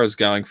Chitara is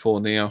going for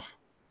now.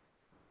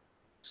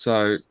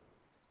 So,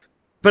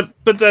 but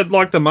that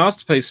like the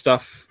Masterpiece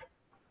stuff,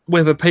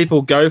 whether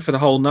people go for the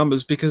whole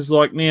numbers, because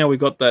like now we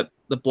got the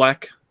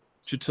black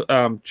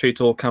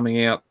Cheetor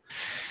coming out.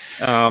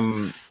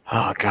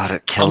 Oh god,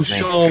 it kills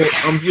me.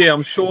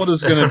 I'm sure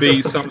there's going to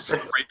be some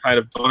sort of repaint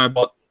of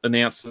Dinobot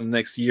announced in the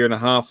next year and a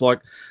half.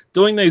 Like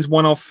doing these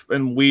one-off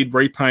and weird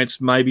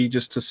repaints, maybe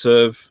just to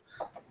serve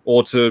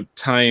or to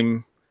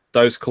tame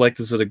those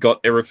collectors that have got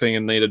everything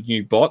and need a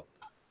new bot.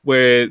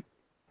 Where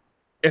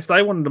if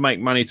they wanted to make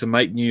money to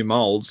make new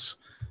molds,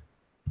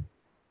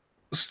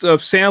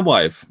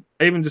 Soundwave,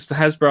 even just the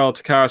Hasbro or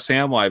Takara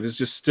Soundwave, is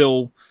just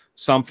still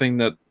something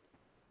that.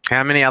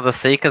 How many other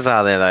Seekers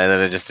are there though that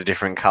are just a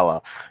different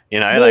color? You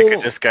know, they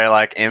could just go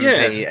like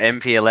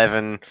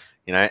MP11,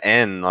 you know,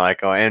 N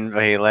like or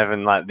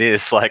NV11 like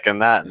this, like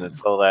and that, and it's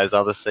all those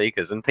other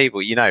Seekers and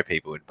people. You know,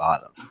 people would buy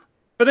them.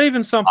 But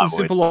even something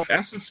simple like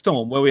Acid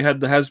Storm, where we had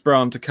the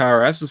Hasbro and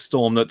Takara Acid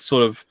Storm, that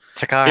sort of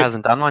Takara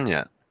hasn't done one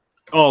yet.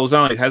 Oh, it was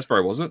only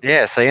Hasbro, was it?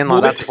 Yeah, see, and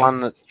like that's one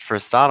that for a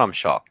start, I'm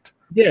shocked.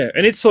 Yeah,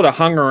 and it sort of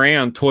hung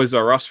around Toys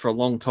R Us for a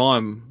long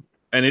time,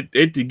 and it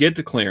did get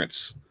to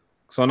clearance.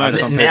 So I know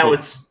some now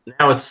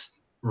people...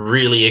 it's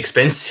really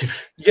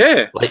expensive.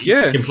 Yeah,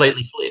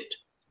 completely flipped.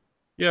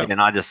 Yeah,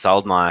 and I just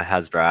sold my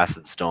Hasbro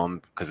Acid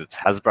Storm because it's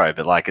Hasbro,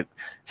 but like it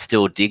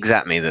still digs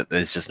at me that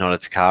there's just not a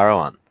Takara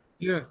one.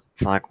 Yeah,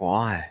 it's like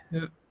why?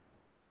 Yeah,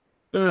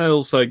 but it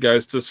also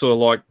goes to sort of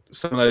like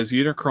some of those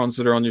Unicrons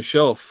that are on your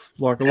shelf.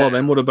 Like a lot of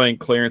them would have been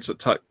clearance at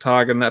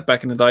Target and that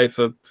back in the day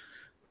for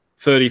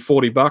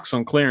 $30-$40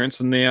 on clearance,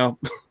 and now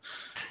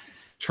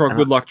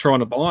good luck trying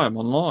to buy them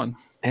online.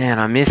 Man,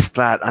 I missed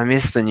that. I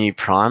missed the new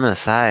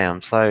Primus. Hey,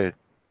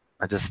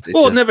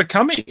 It never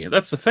come here.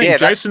 That's the thing. Yeah,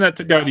 Jason had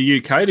to go to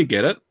UK to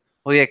get it.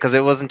 Well, yeah, because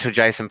it wasn't until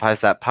Jason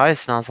posted that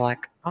post, and I was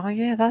like, oh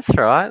yeah, that's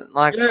right.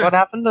 Like, what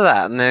happened to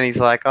that? And then he's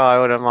like, oh, I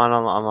wouldn't mind.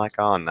 I'm like,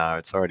 oh no,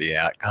 it's already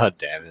out. God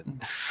damn it.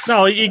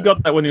 No, he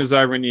got that when he was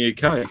over in the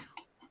UK.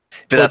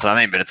 But that's what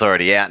I mean. But it's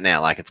already out now.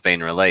 Like, it's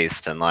been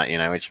released, and like, you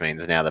know, which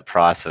means now the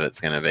price of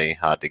it's going to be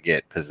hard to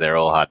get because they're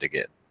all hard to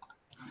get.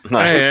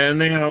 Yeah, and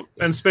now,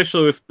 and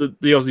especially with the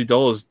Aussie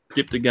dollars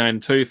dipped again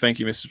too. Thank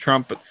you, Mr.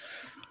 Trump. But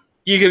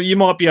you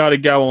might be able to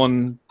go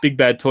on Big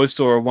Bad Toy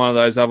Store or one of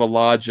those other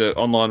larger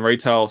online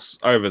retailers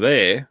over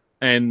there,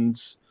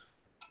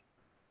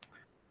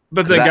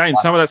 but again,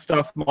 some of that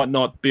stuff might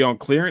not be on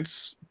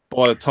clearance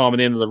by the time at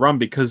the end of the run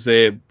because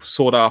they're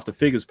sought after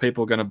figures.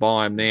 People are going to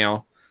buy them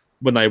now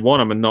when they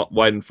want them and not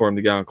waiting for them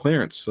to go on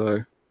clearance.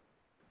 So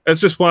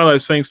it's just one of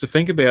those things to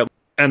think about.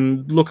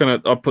 And looking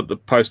at, I put the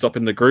post up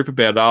in the group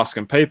about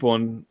asking people,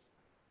 and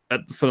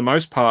for the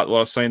most part, what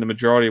I've seen the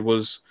majority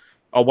was,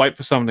 I'll wait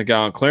for something to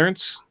go on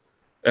clearance.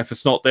 If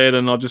it's not there,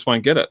 then I just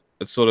won't get it.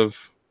 It's sort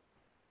of,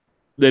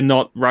 they're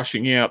not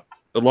rushing out.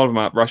 A lot of them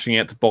aren't rushing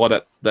out to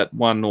buy that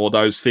one or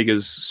those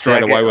figures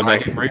straight away when they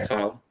hit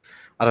retail.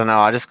 I don't know.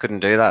 I just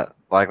couldn't do that.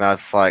 Like,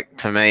 that's like,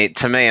 to me,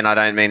 and I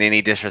don't mean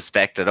any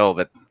disrespect at all,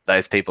 but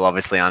those people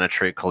obviously aren't a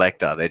true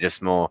collector. They're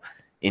just more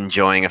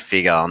enjoying a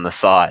figure on the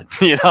side.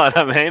 You know what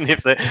I mean?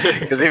 If they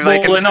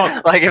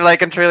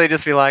can truly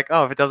just be like,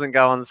 oh, if it doesn't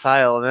go on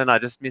sale and then I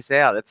just miss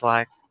out, it's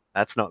like,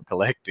 that's not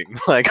collecting.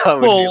 Like, I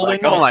would be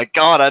like, oh my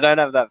god, I don't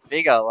have that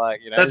figure.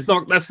 Like, you know, that's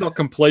not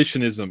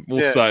completionism.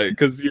 We'll say,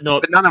 because you're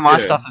not. But none of my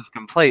stuff is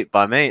complete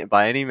by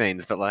any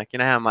means. But like, you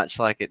know how much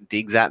like it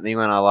digs at me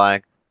when I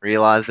like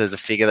realize there's a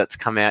figure that's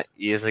come out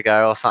years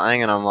ago or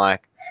something, and I'm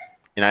like,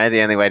 you know,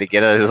 the only way to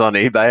get it is on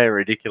eBay at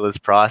ridiculous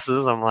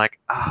prices. I'm like,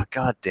 oh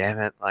god damn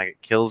it! Like,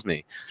 it kills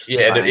me.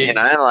 Yeah, you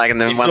know, like, and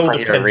then once I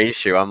hear a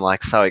reissue, I'm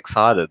like so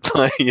excited.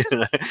 Like, you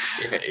know,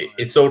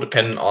 it's all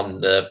dependent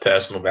on the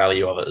personal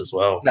value of it as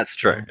well. That's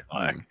true.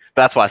 Like,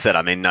 that's why I said,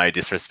 I mean, no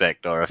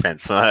disrespect or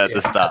offense at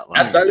the start.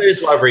 Like, and that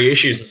is why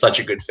reissues are such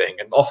a good thing,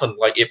 and often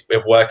like it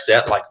works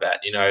out like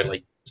that. You know,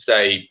 like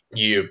say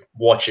you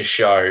watch a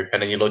show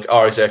and then you look,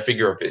 oh, is there a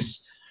figure of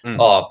this?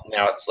 Oh,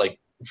 now it's like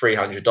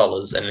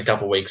 $300, and a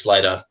couple of weeks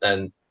later,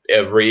 and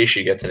a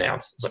reissue gets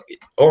announced. It's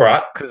like, all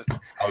right,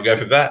 I'll go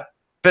for that.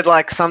 But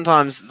like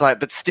sometimes it's like,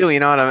 but still,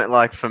 you know what I mean?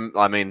 Like,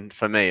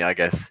 for me, I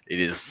guess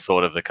it is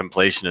sort of the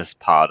completionist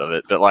part of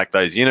it. But like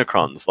those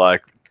Unicrons,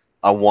 like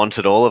I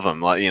wanted all of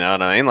them. Like, you know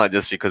what I mean? Like,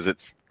 just because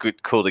it's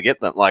cool to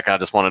get them. Like, I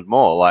just wanted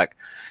more. Like,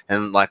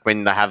 and like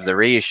when they have the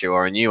reissue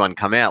or a new one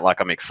come out, like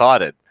I'm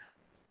excited.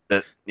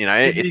 But you know,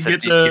 Did you it's a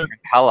get the-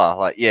 different color.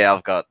 Like, yeah,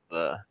 I've got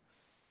the.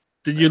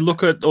 Did you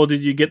look at, or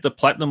did you get the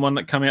platinum one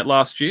that came out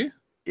last year?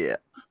 Yeah.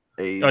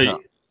 He's Oh,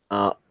 you-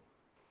 up.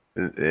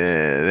 Yeah,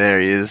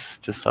 there he is,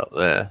 just up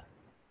there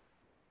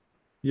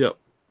Yep.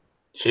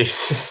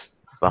 Jesus.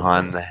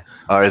 behind there.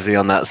 Or is he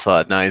on that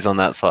side? No, he's on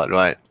that side.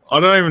 Wait, I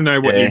don't even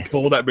know what Yeah. you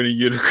call that bit of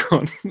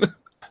Unicron.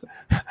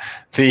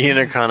 the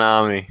Unicron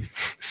army.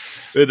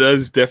 It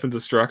is death and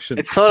destruction.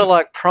 It's sort of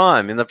like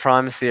Prime in the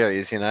Prime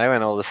series, you know,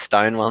 and all the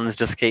stone ones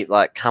just keep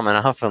like coming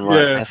up and like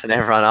Yeah. messing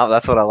everyone up.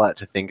 That's what I like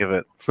to think of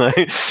it.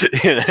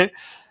 You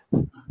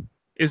know?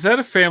 Is that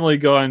a Family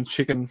Guy and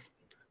chicken?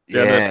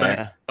 Down that Yeah.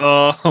 back?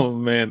 Oh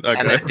man.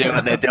 And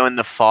Okay. they're doing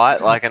the fight,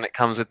 like, and it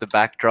comes with the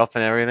backdrop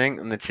and everything,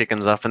 and the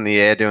chicken's up in the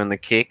air doing the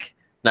kick.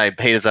 No,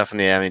 Peter's up in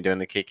the air and he's doing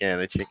the kick, yeah,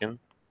 the chicken.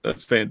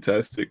 That's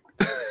fantastic.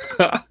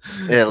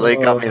 Yeah, Lee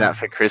got me Oh. that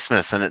for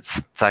Christmas, and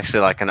it's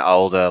actually like an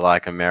older,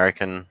 like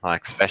American,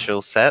 like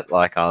special set.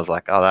 Like I was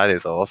like, oh, that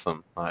is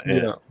awesome. Like,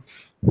 Yeah.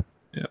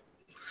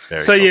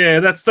 very So cool. yeah,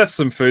 that's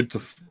some food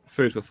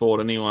for thought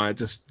anyway.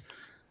 Just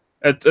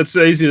it's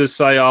easy to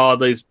say, oh,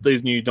 these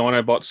new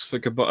Dinobots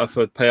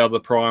for Power of the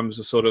Primes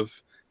are sort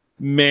of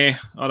meh.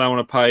 I don't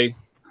want to pay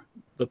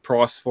the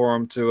price for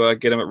them to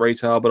get them at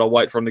retail, but I'll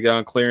wait for them to go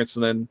on clearance,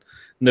 and then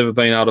never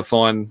been able to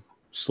find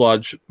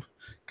Sludge,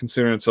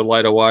 considering it's a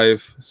later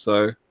wave.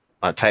 So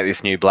I'd take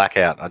this new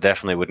Blackout. I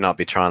definitely would not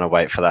be trying to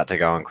wait for that to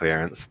go on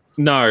clearance.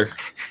 no.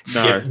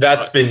 Yeah,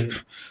 that's going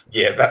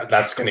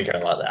to go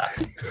like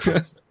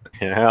that.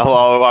 You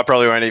know, I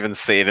probably won't even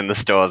see it in the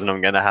stores, and I'm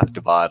going to have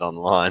to buy it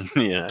online.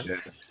 You know,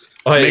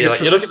 Oh yeah,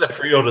 like, you look at the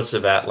pre-orders for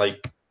that.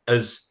 Like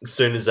as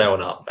soon as they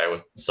went up, they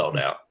were sold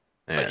out.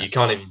 yeah, Like, you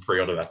can't even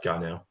pre-order that guy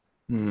now.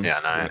 Hmm. yeah,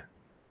 no.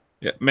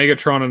 Yeah,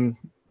 Megatron and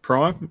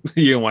Prime.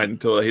 You can wait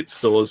until it hits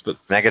stores, but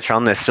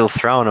Megatron, they're still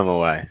throwing them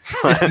away.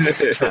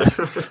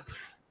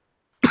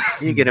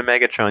 You get a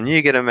Megatron,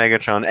 you get a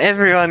Megatron,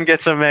 everyone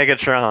gets a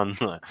Megatron.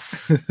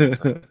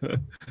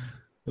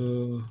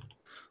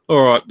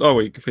 All right. Oh,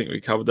 we think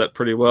we covered that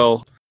pretty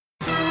well.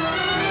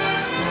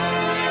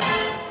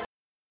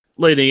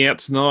 Leading out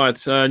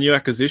tonight, new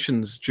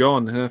acquisitions.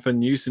 John, anything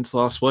new since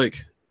last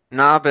week?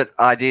 No, but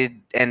I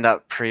did end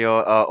up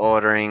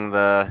ordering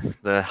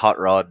the Hot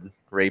Rod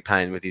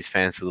repaint with his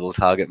fancy little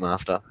Target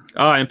Master.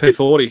 Ah,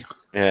 MP40.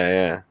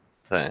 Yeah.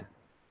 So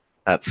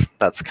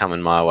that's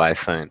coming my way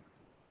soon.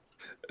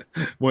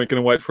 Weren't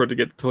going to wait for it to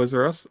get to Toys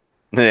R Us.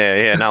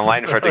 Yeah. No, I'm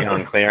waiting for it to go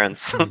on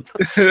clearance.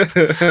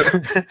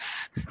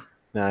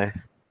 No,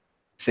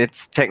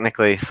 it's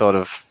technically sort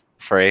of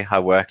free. I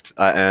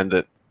earned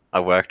it. I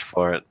worked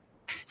for it.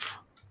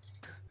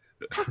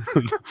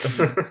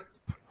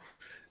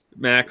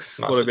 Max,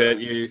 what Master. about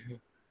you?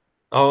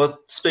 Oh,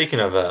 speaking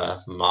of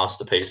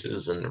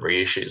masterpieces and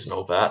reissues and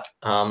all that,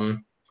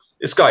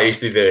 this guy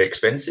used to be very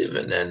expensive,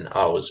 and then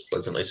I was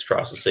pleasantly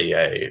surprised to see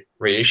a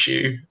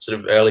reissue sort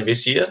of early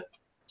this year.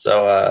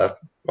 So,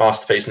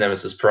 Masterpiece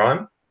Nemesis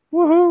Prime.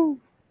 Woohoo!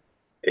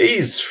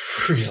 He's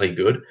really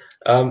good.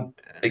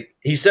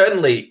 He's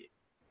certainly,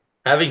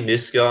 having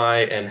this guy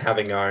and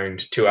having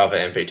owned two other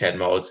MP10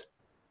 molds,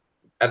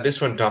 at this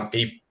point in time,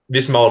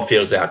 this mold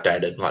feels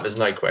outdated. Like, there's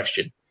no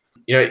question.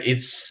 You know,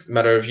 it's a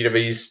matter of, you know,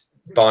 his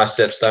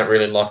biceps don't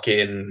really lock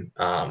in.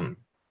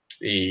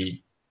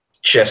 The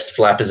chest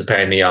flap is a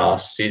pain in the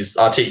ass. His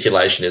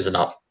articulation isn't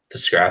up to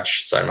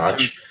scratch so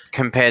much.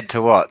 Compared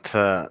to what?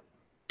 To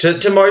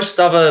most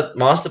other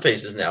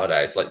masterpieces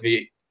nowadays, like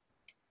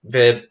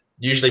they're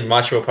usually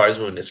much more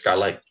posable in this guy.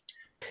 Like,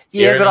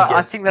 Yeah, he but only I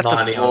gets think that's a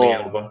 90 on the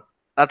flaw. elbow.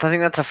 I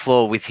think that's a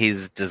flaw with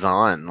his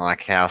design,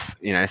 like how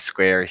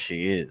squarish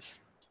he is.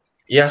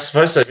 Yeah, I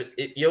suppose so.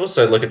 But you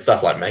also look at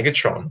stuff like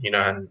Megatron, you know,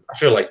 and I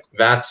feel like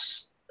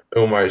that's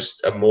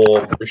almost a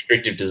more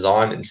restrictive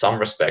design in some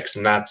respects,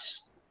 and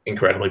that's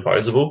incredibly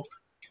posable.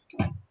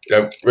 You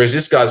know, whereas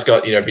this guy's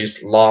got, you know,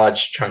 these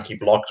large, chunky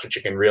blocks which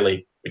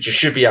you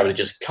should be able to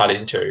just cut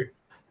into.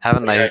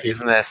 Haven't they? Yeah,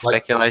 Isn't there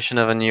speculation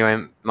of a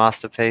new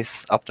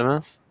masterpiece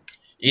Optimus?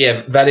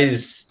 Yeah, that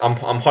is. I'm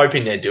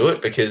hoping they do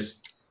it,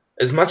 because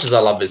as much as I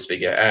love this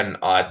figure, and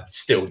I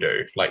still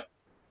do, like,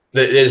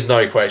 there's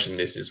no question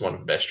this is one of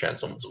the best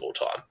Transformers of all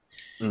time.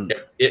 Mm.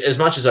 Yeah, as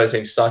much as those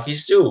things suck,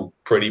 he's still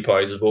pretty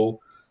posable.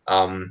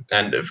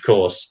 And of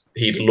course,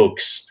 he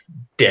looks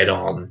dead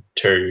on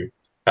to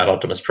that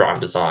Optimus Prime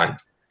design.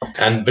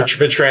 And the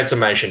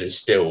transformation is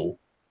still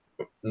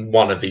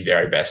one of the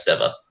very best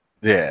ever.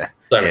 Yeah,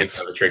 So many it's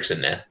clever tricks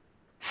in there.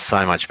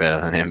 so much better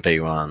than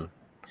MP1.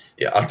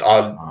 Yeah,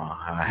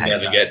 I hate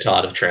never that. get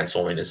tired of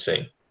transforming this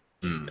thing.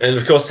 Mm. And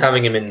of course,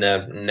 having him in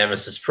the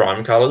Nemesis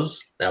Prime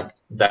colors, now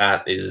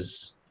that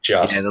is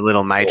just Yeah, the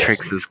little matrix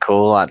awesome. is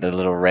cool, like the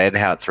little red,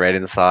 how it's red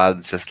inside.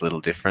 It's just a little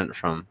different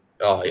from.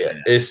 Oh yeah,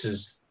 this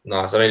is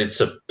nice. I mean,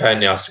 it's a pain in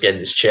the ass to get in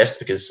his chest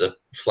because the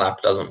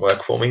flap doesn't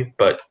work for me.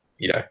 But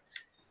you know,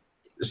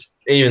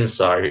 even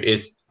so,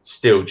 it's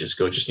still just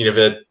good. Just, you know,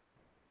 the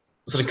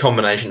sort of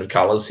combination of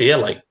colors here,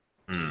 like,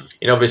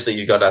 you know, obviously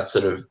you've got that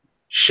sort of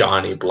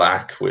shiny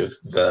black with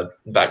the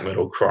back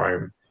metal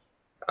chrome.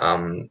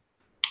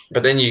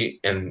 but then you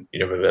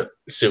with a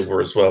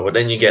silver as well. But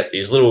then you get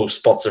these little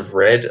spots of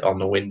red on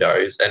the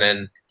windows, and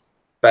then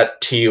that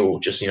teal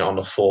just on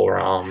the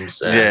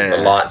forearms and the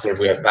lights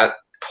everywhere. That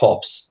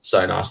pops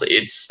so nicely.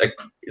 It's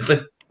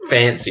a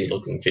fancy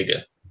looking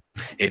figure.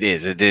 It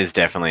is. It is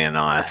definitely a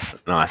nice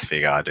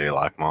figure. I do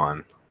like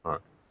mine.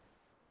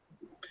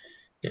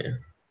 Yeah.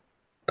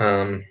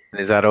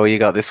 Is that all you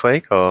got this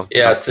week, or?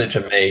 Yeah, it's it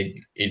for me.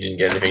 You didn't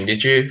get anything,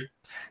 did you?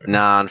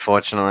 No,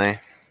 unfortunately.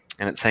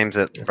 And it seems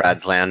that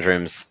Brad's lounge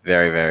room's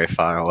very, very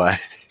far away.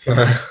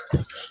 I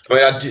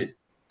mean,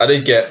 I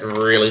did get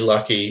really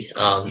lucky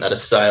at a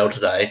sale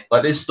today.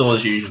 Like, this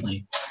store's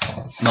usually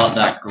not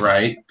that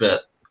great,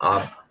 but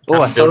I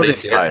saw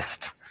this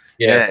post.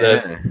 Yeah,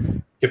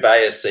 the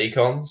Cabaya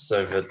Seacons,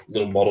 so the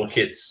little model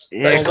kits.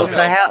 Yeah, so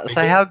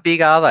how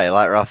big are they,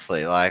 like,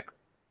 roughly? Like,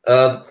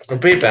 it'll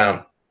be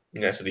about,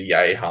 sort of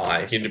yay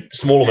high.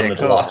 Smaller than the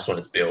deluxe when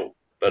it's built.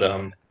 But,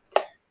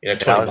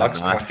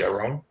 $20 can't go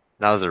wrong.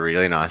 That was a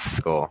really nice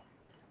score.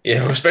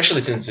 Yeah, well, especially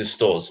since this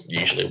store's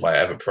usually way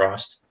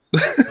overpriced.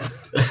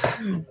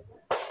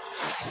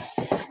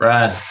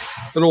 Brad.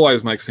 It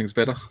always makes things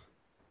better.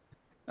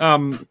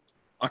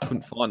 I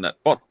couldn't find that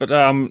bot, but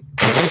I'll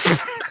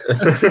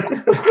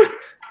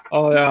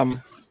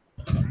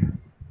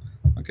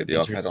get the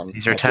iPad on.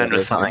 He's returned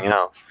with something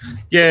else.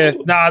 Yeah,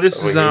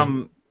 this is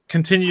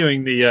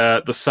continuing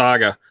the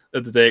saga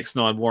of the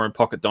DX9 Warren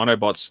Pocket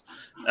Dinobots.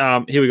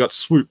 Here we got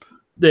Swoop.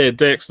 Yeah,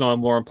 DX9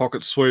 Warren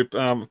Pocket Swoop,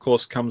 of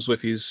course, comes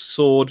with his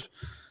sword.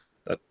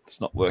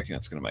 That's not working.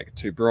 That's going to make it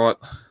too bright.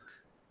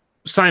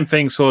 Same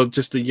thing, sort of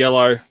just the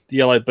yellow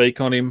beak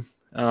on him.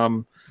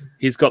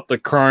 He's got the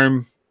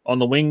chrome on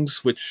the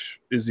wings, which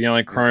is the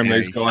only chrome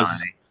these guys.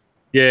 Shiny.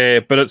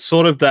 Yeah, but it's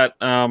sort of that.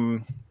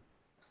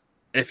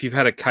 If you've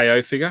had a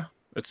KO figure,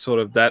 it's sort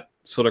of that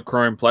sort of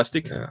chrome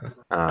plastic.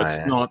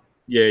 It's not.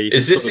 Yeah.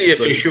 Is this the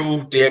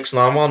official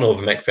DX9 one or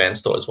the Mech Fan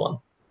Stores one?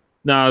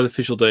 No, the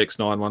official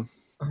DX9 one.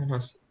 Oh,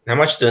 nice. How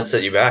much did it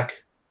set you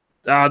back?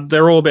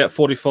 They're all about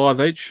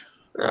 45 each.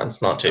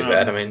 It's not too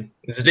bad. I mean,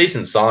 it's a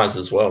decent size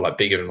as well, like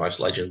bigger than most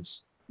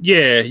Legends.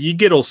 Yeah, you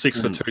get all 6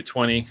 for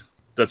 $220.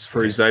 That's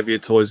through Xavier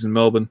Toys in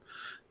Melbourne.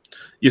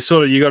 You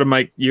got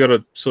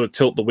to sort of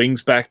tilt the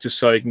wings back just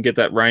so you can get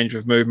that range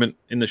of movement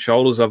in the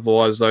shoulders.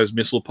 Otherwise, those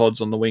missile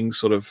pods on the wings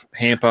sort of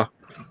hamper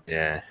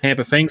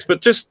things.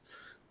 But just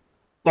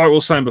like we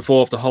were saying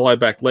before, off the hollow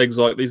back legs,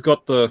 like he's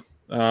got the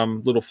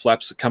little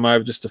flaps that come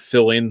over just to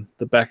fill in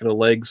the back of the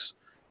legs.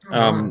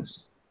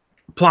 Nice.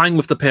 Playing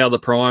with the Power of the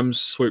Primes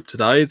Swoop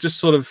today, just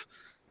sort of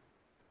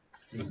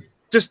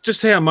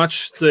just how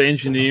much the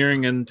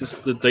engineering and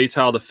just the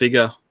detail of the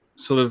figure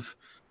sort of.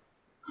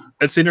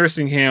 It's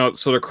interesting how it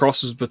sort of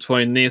crosses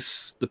between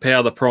this, the Power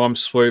of the Prime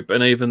Swoop,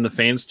 and even the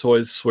Fans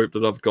Toys Swoop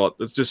that I've got.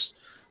 It's just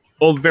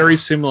all very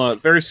similar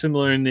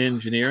in the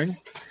engineering.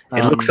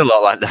 It looks a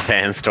lot like the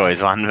Fans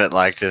Toys one, but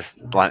just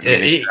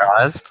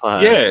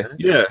miniaturized.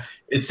 Yeah.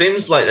 It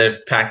seems like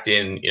they've packed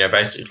in,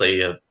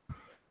 basically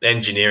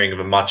engineering of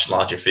a much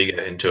larger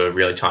figure into a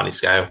really tiny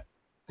scale.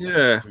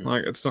 Yeah,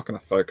 like it's not going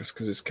to focus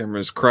because this camera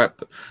is crap.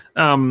 But,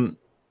 even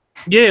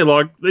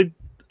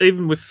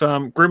with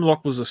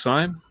Grimlock was the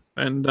same.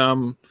 And,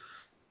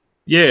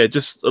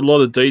 just a lot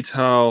of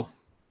detail,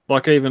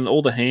 like even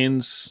all the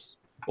hands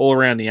all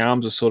around the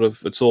arms are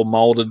it's all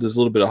molded. There's a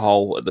little bit of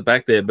hole at the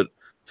back there, but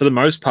for the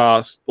most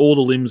part, all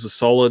the limbs are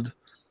solid.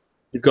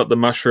 You've got the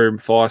mushroom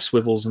fire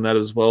swivels and that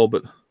as well,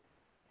 but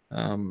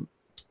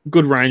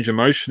good range of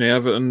motion out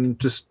of it and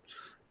just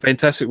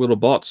fantastic little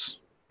bots.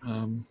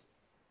 And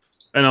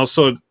I was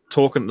sort of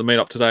talking at the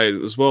meetup today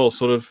as well,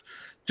 sort of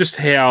just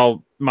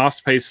how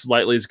Masterpiece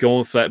lately is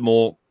going for that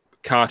more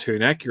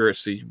cartoon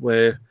accuracy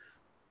where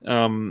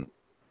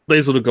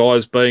these little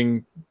guys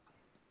being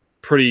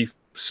pretty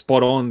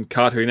spot on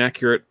cartoon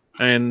accurate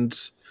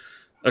and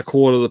a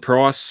quarter of the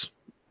price,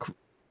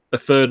 a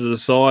third of the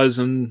size,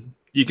 and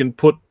you can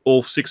put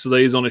all 6 of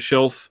these on a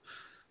shelf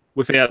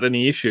without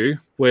any issue,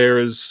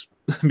 whereas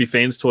my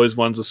Fans Toys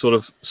ones are sort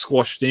of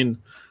squashed in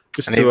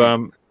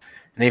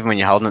and even when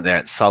you're holding it there,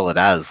 it's solid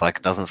as, like,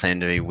 it doesn't seem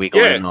to be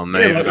wiggling or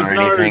moving or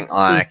anything.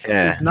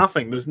 There's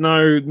nothing. There's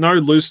no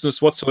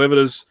looseness whatsoever.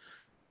 There's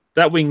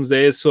that wing's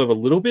there sort of a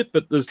little bit,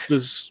 but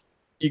there's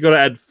you got to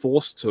add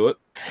force to it.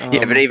 But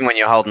even when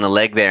you're holding the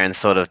leg there and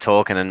sort of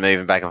talking and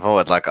moving back and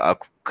forward, like I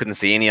couldn't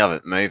see any of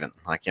it moving.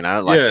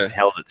 Just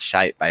held its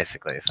shape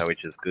basically, so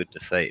which is good to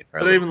see.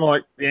 But even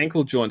like the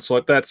ankle joints,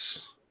 like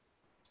that's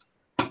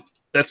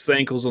the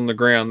ankles on the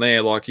ground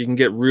there. Like you can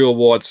get real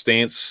wide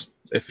stance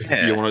if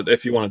you want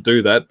to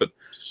do that. But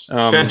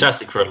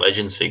fantastic for a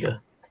Legends figure.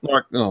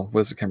 Like,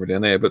 where's the camera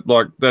down there? But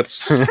like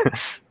that's.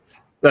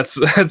 That's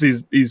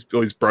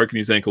he's broken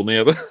his ankle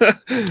now,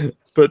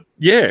 but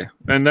yeah,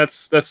 and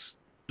that's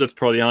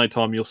probably the only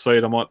time you'll see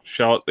it. I might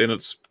show it in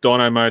its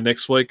Dino mode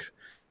next week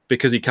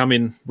because he come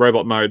in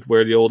robot mode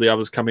where all the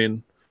others come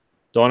in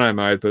Dino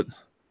mode, but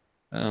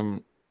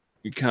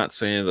you can't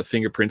see any of the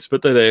fingerprints,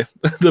 but they're there.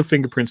 The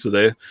fingerprints are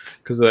there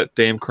because of that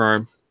damn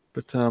chrome.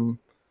 But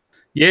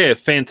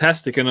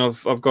fantastic, and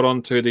I've got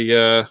onto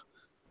the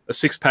a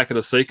 6-pack of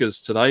the Seekers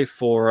today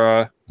for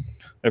a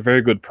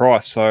very good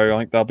price. So I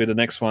think they'll be the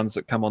next ones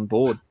that come on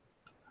board.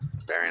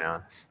 Very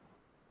nice.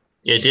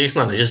 Yeah,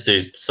 DX9, they just do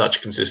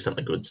such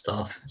consistently good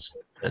stuff. It's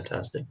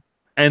fantastic.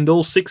 And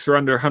all 6 are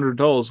under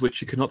 $100,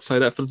 which you cannot say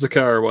that for the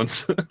Takara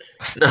ones.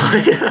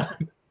 No,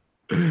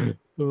 yeah.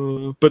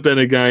 But then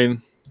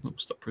again,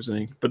 stop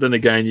presenting. But then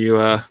again, you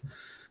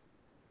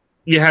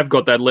have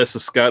got that lesser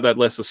scale, that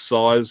lesser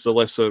size, the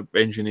lesser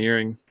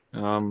engineering,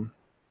 and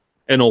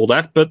all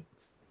that. But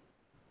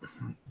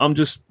I'm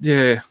just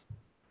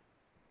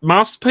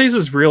Masterpiece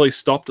has really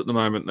stopped at the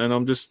moment, and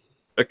I'm just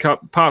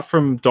apart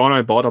from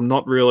Dinobot, I'm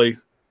not really.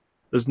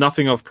 There's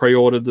nothing I've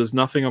pre-ordered. There's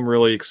nothing I'm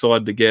really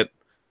excited to get.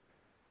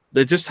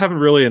 They just haven't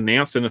really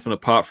announced anything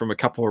apart from a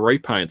couple of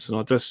repaints, and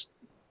I just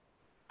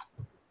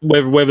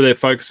whether they're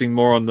focusing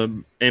more on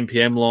the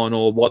MPM line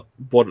or what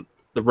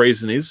the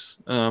reason is.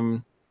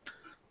 I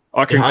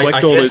can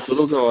collect all these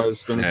little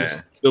guys, and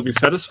it'll be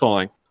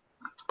satisfying.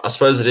 I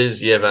suppose it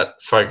is,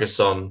 that focus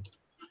on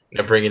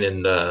bringing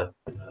in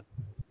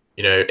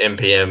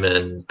MPM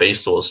and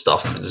Beast Wars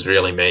stuff is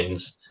really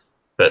means.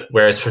 But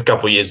whereas for a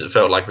couple of years it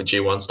felt like the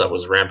G1 stuff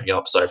was ramping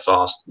up so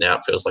fast, now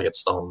it feels like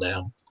it's slowing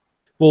down.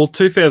 Well,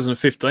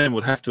 2015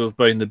 would have to have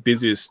been the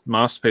busiest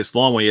Masterpiece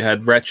line, where you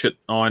had Ratchet,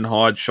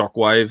 Ironhide,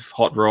 Shockwave,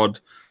 Hot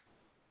Rod,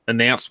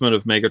 announcement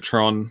of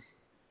Megatron,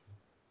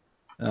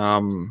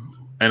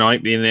 and I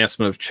think the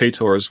announcement of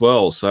Cheetor as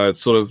well. So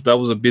it's that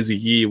was a busy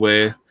year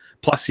where,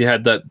 plus you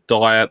had that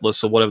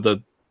Atlas or whatever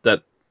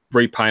that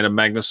repaint of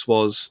Magnus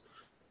was.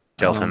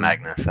 Delta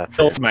Magnus, that's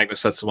Delta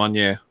Magnus, that's the one,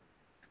 yeah.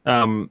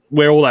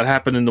 Where all that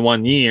happened in the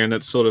 1 year, and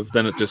it's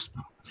then it just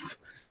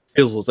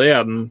fizzles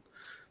out, and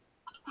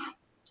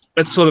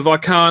it's I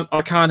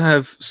can't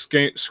have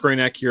screen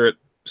accurate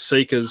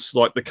Seekers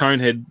like the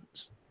Conehead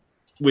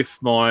with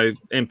my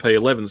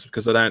MP11s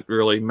because they don't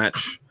really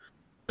match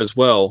as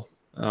well.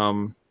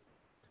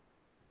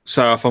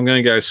 So if I'm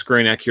going to go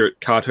screen accurate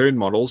cartoon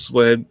models,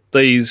 where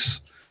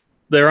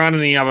there aren't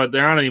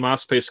any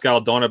Masterpiece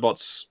scale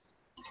Dinobots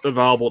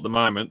available at the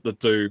moment that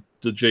do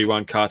the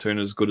G1 cartoon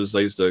as good as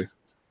these do.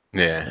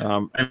 Yeah.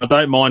 And I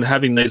don't mind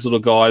having these little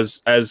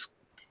guys as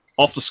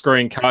off the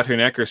screen cartoon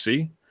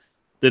accuracy.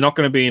 They're not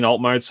going to be in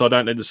alt mode, so I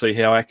don't need to see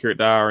how accurate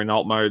they are in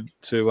alt mode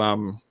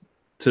to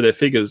their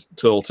figures,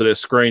 to their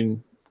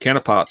screen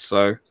counterparts.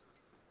 So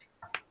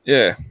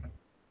yeah,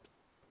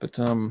 but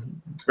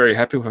very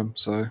happy with them.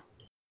 So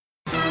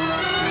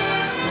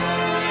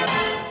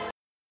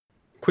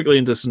quickly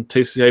into some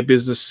TCA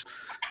business,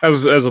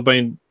 as I've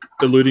been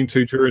alluding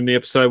to during the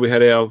episode, we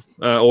had our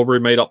Albury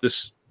meet up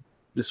this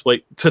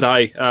week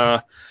today.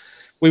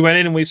 We went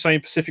in and we seen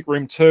Pacific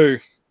Rim 2,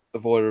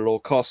 avoided at all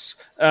costs.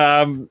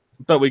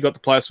 But we got to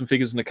play with some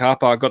figures in the car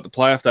park. Got to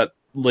play with that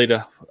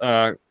leader,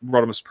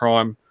 Rodimus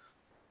Prime.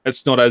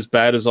 It's not as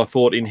bad as I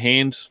thought in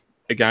hand.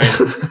 Again,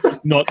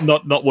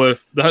 not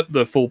worth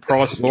the full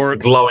price for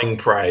it. Glowing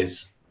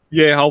praise.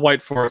 Yeah, I'll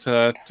wait for it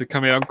to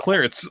come out on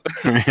clearance.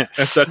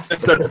 if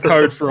that's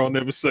code for I'll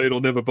never see it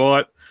or never buy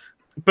it.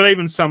 But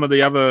even some of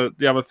the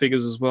other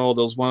figures as well.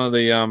 There was one of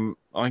the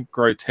I think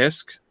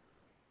Grotesque.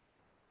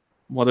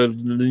 What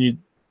the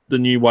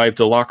new Wave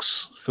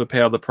Deluxe for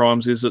Power of the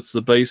Primes is. It's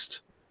the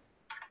Beast,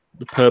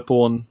 the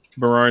purple and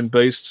maroon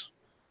Beast.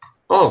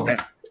 Oh,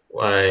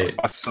 wait.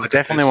 I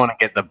definitely want to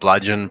get the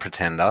Bludgeon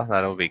Pretender.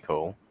 That'll be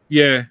cool.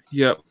 Yeah,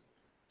 yep.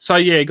 So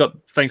yeah,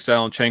 thanks to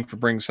Alan Cheng for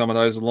bringing some of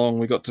those along.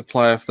 We got to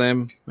play with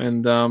them,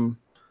 and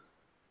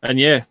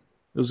yeah, it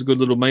was a good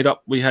little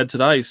meetup we had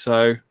today.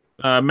 So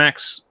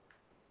Max,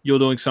 you're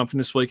doing something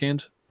this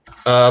weekend?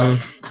 Not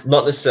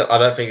necessarily. I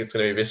don't think it's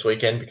going to be this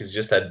weekend because we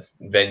just had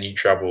venue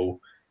trouble.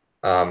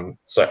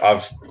 So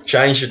I've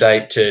changed the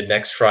date to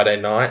next Friday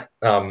night.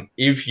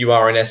 If you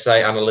are an SA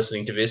and are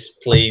listening to this,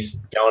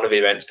 please go on to the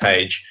events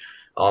page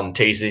on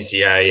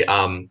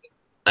TCCA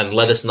and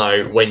let us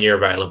know when you're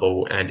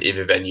available and if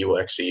a venue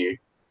works for you.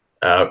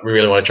 We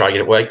really want to try and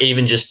get it work.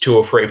 Even just 2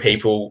 or 3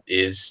 people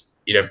is,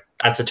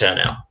 that's a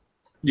turnout.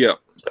 Yeah.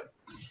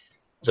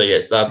 So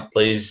yeah,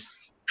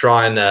 please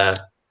try and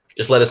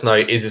just let us know,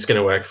 is this going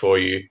to work for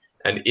you?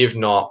 And if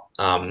not,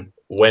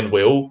 when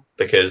will,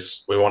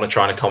 because we want to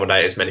try and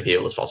accommodate as many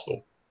people as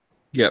possible.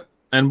 Yep.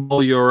 And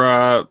while you're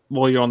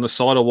on the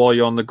site or while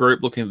you're on the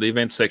group looking at the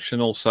event section,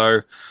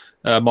 also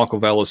Michael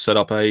Vell has set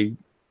up a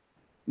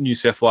New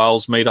South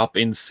Wales meetup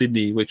in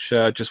Sydney, which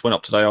just went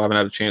up today. I haven't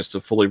had a chance to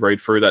fully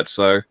read through that.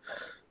 So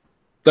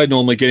they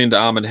normally get into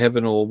Arm in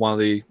Heaven or one of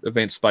the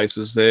event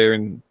spaces there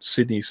in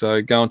Sydney.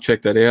 So go and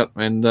check that out.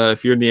 And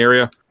if you're in the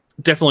area,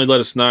 definitely let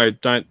us know.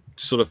 Don't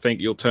sort of think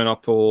you'll turn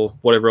up or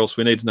whatever else.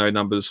 We need to know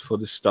numbers for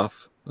this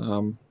stuff.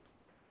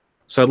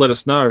 So let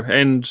us know.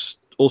 And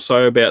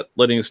also about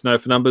letting us know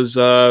for numbers.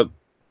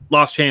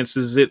 Last chance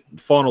is it,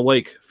 final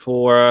week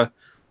for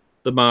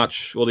the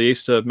March or the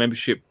Easter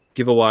membership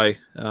giveaway.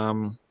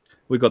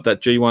 We got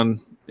that G1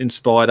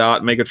 inspired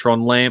art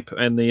Megatron lamp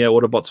and the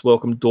Autobots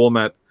welcome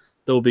doormat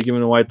that will be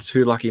given away to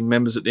 2 lucky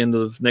members at the end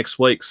of next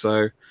week.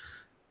 So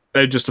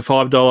just a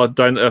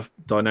 $5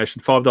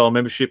 donation, $5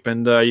 membership,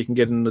 and you can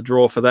get in the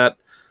draw for that.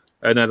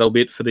 And that'll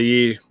be it for the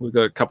year. We've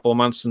got a couple of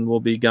months and we'll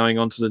be going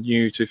on to the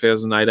new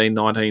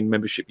 2018-19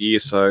 membership year.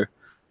 So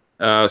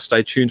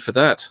stay tuned for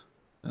that.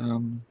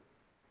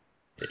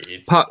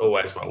 It's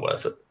always well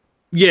worth it.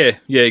 Yeah,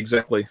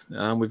 exactly.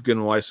 We've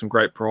given away some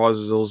great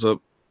prizes. There was a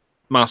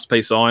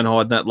Masterpiece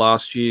Ironhide in that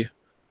last year.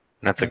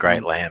 That's a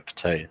great lamp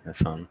too.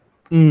 This one.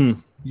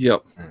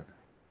 Yep,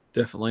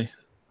 definitely.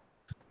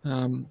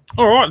 All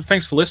right,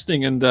 thanks for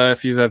listening. And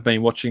if you have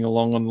been watching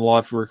along on the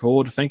live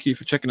record, thank you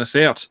for checking us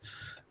out.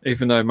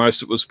 Even though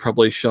most of it was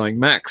probably showing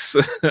Max.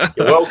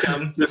 You're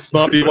welcome. This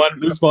might be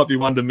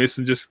one to miss,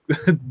 and just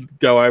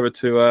go over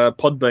to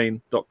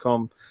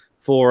podbean.com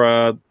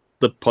for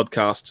the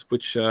podcast,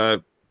 which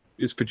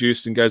is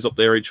produced and goes up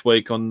there each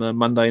week on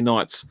Monday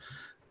nights.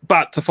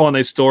 But to find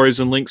these stories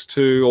and links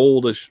to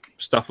all the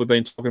stuff we've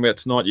been talking about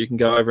tonight, you can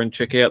go over and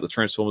check out the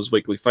Transformers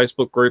Weekly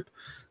Facebook group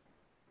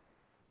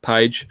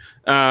page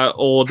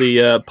or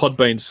the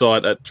Podbean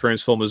site at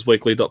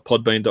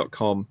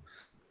transformersweekly.podbean.com.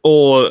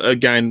 Or,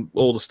 again,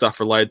 all the stuff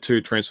related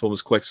to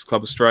Transformers Collectors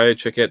Club Australia.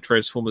 Check out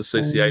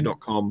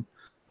transformerscca.com,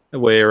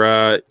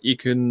 where you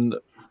can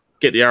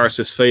get the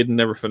RSS feed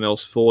and everything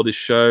else for this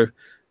show,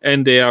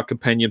 and our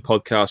companion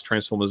podcast,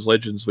 Transformers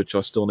Legends, which I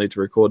still need to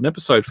record an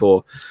episode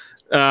for.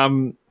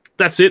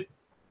 That's it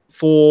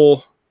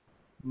for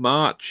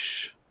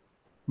March,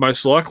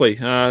 most likely.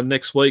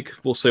 Next week,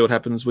 we'll see what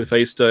happens with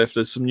Easter. If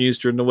there's some news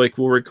during the week,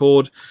 we'll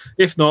record.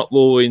 If not,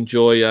 we'll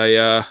enjoy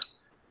a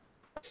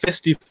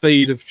festive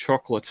feed of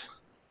chocolate.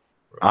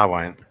 I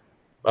won't.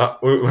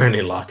 We're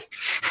any luck.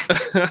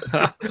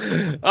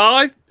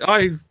 I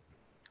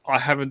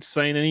haven't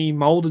seen any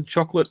molded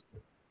chocolate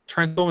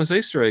Transformers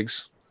Easter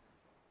eggs.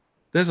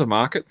 There's a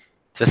market.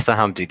 Just the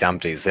Humpty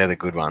Dumptys. They're the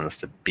good ones,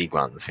 the big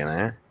ones, you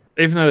know?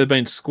 Even though they've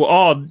been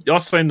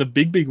I've seen the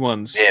big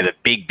ones. Yeah, the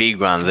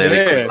big ones. They're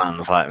the good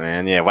ones, like,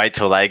 man. Yeah, wait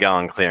till they go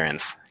on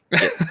clearance.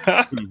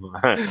 I've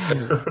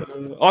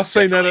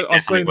seen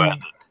that.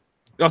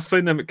 I've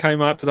seen them at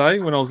Kmart today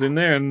when I was in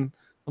there, and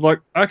I'm like,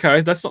 okay,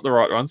 that's not the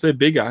right ones. They're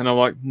bigger. And I'm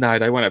like, no,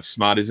 they won't have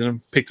Smarties in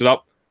them. Picked it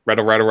up.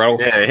 Rattle, rattle, rattle.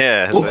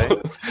 Yeah.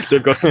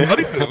 They've got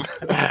Smarties in them.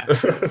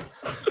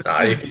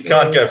 No, you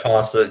can't go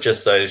past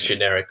just those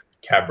generic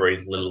Cadbury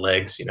little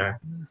eggs, you know.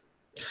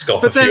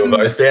 Scoff a few of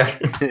those down.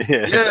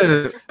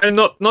 Yeah, and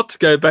not to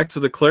go back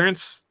to the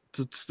clearance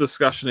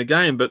discussion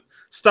again, but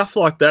stuff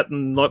like that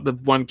and like the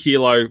 1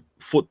 kilo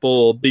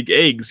football big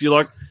eggs, you're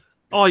like,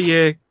 oh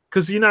yeah,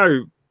 because you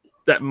know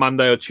that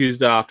Monday or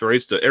Tuesday after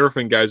Easter,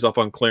 everything goes up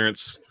on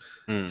clearance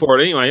for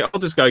it anyway. I'll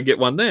just go get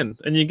one then.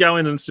 And you go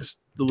in and it's just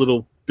the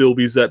little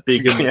bilbies that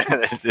big. And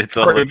it's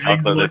all the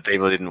chocolate that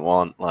people didn't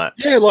want. Like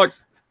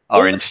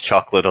orange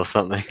chocolate or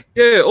something.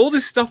 Yeah, all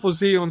this stuff was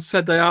here on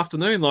Saturday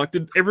afternoon. Like,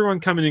 did everyone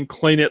come in and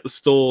clean out the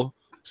store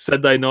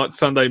Saturday night,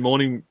 Sunday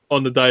morning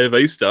on the day of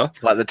Easter?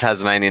 It's like the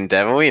Tasmanian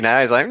devil, you know?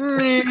 He's like,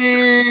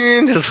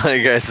 just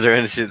like goes through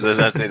and shit.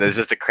 That's it. There's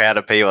just a crowd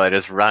of people that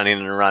just run in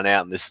and run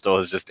out, and this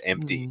store's just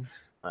empty.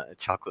 Like, the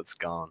chocolate's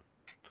gone.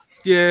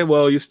 Yeah,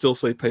 well, you still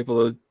see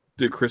people that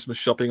do Christmas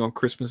shopping on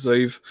Christmas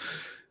Eve.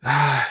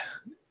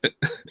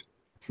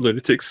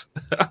 Lunatics.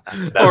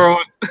 All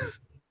right.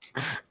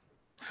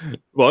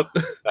 What?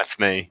 That's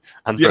me.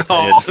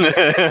 Unprepared.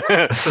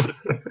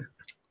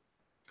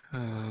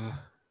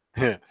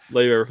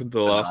 Leave everything to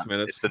the last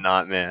minute. It's a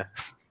nightmare.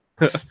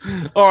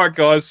 All right,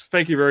 guys.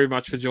 Thank you very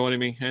much for joining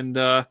me. And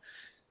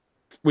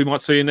we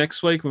might see you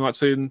next week. We might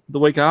see you the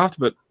week after.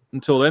 But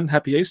until then,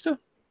 happy Easter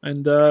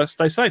and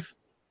stay safe.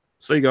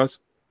 See you guys.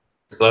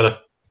 Later.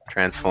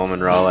 Transform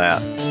and roll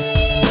out.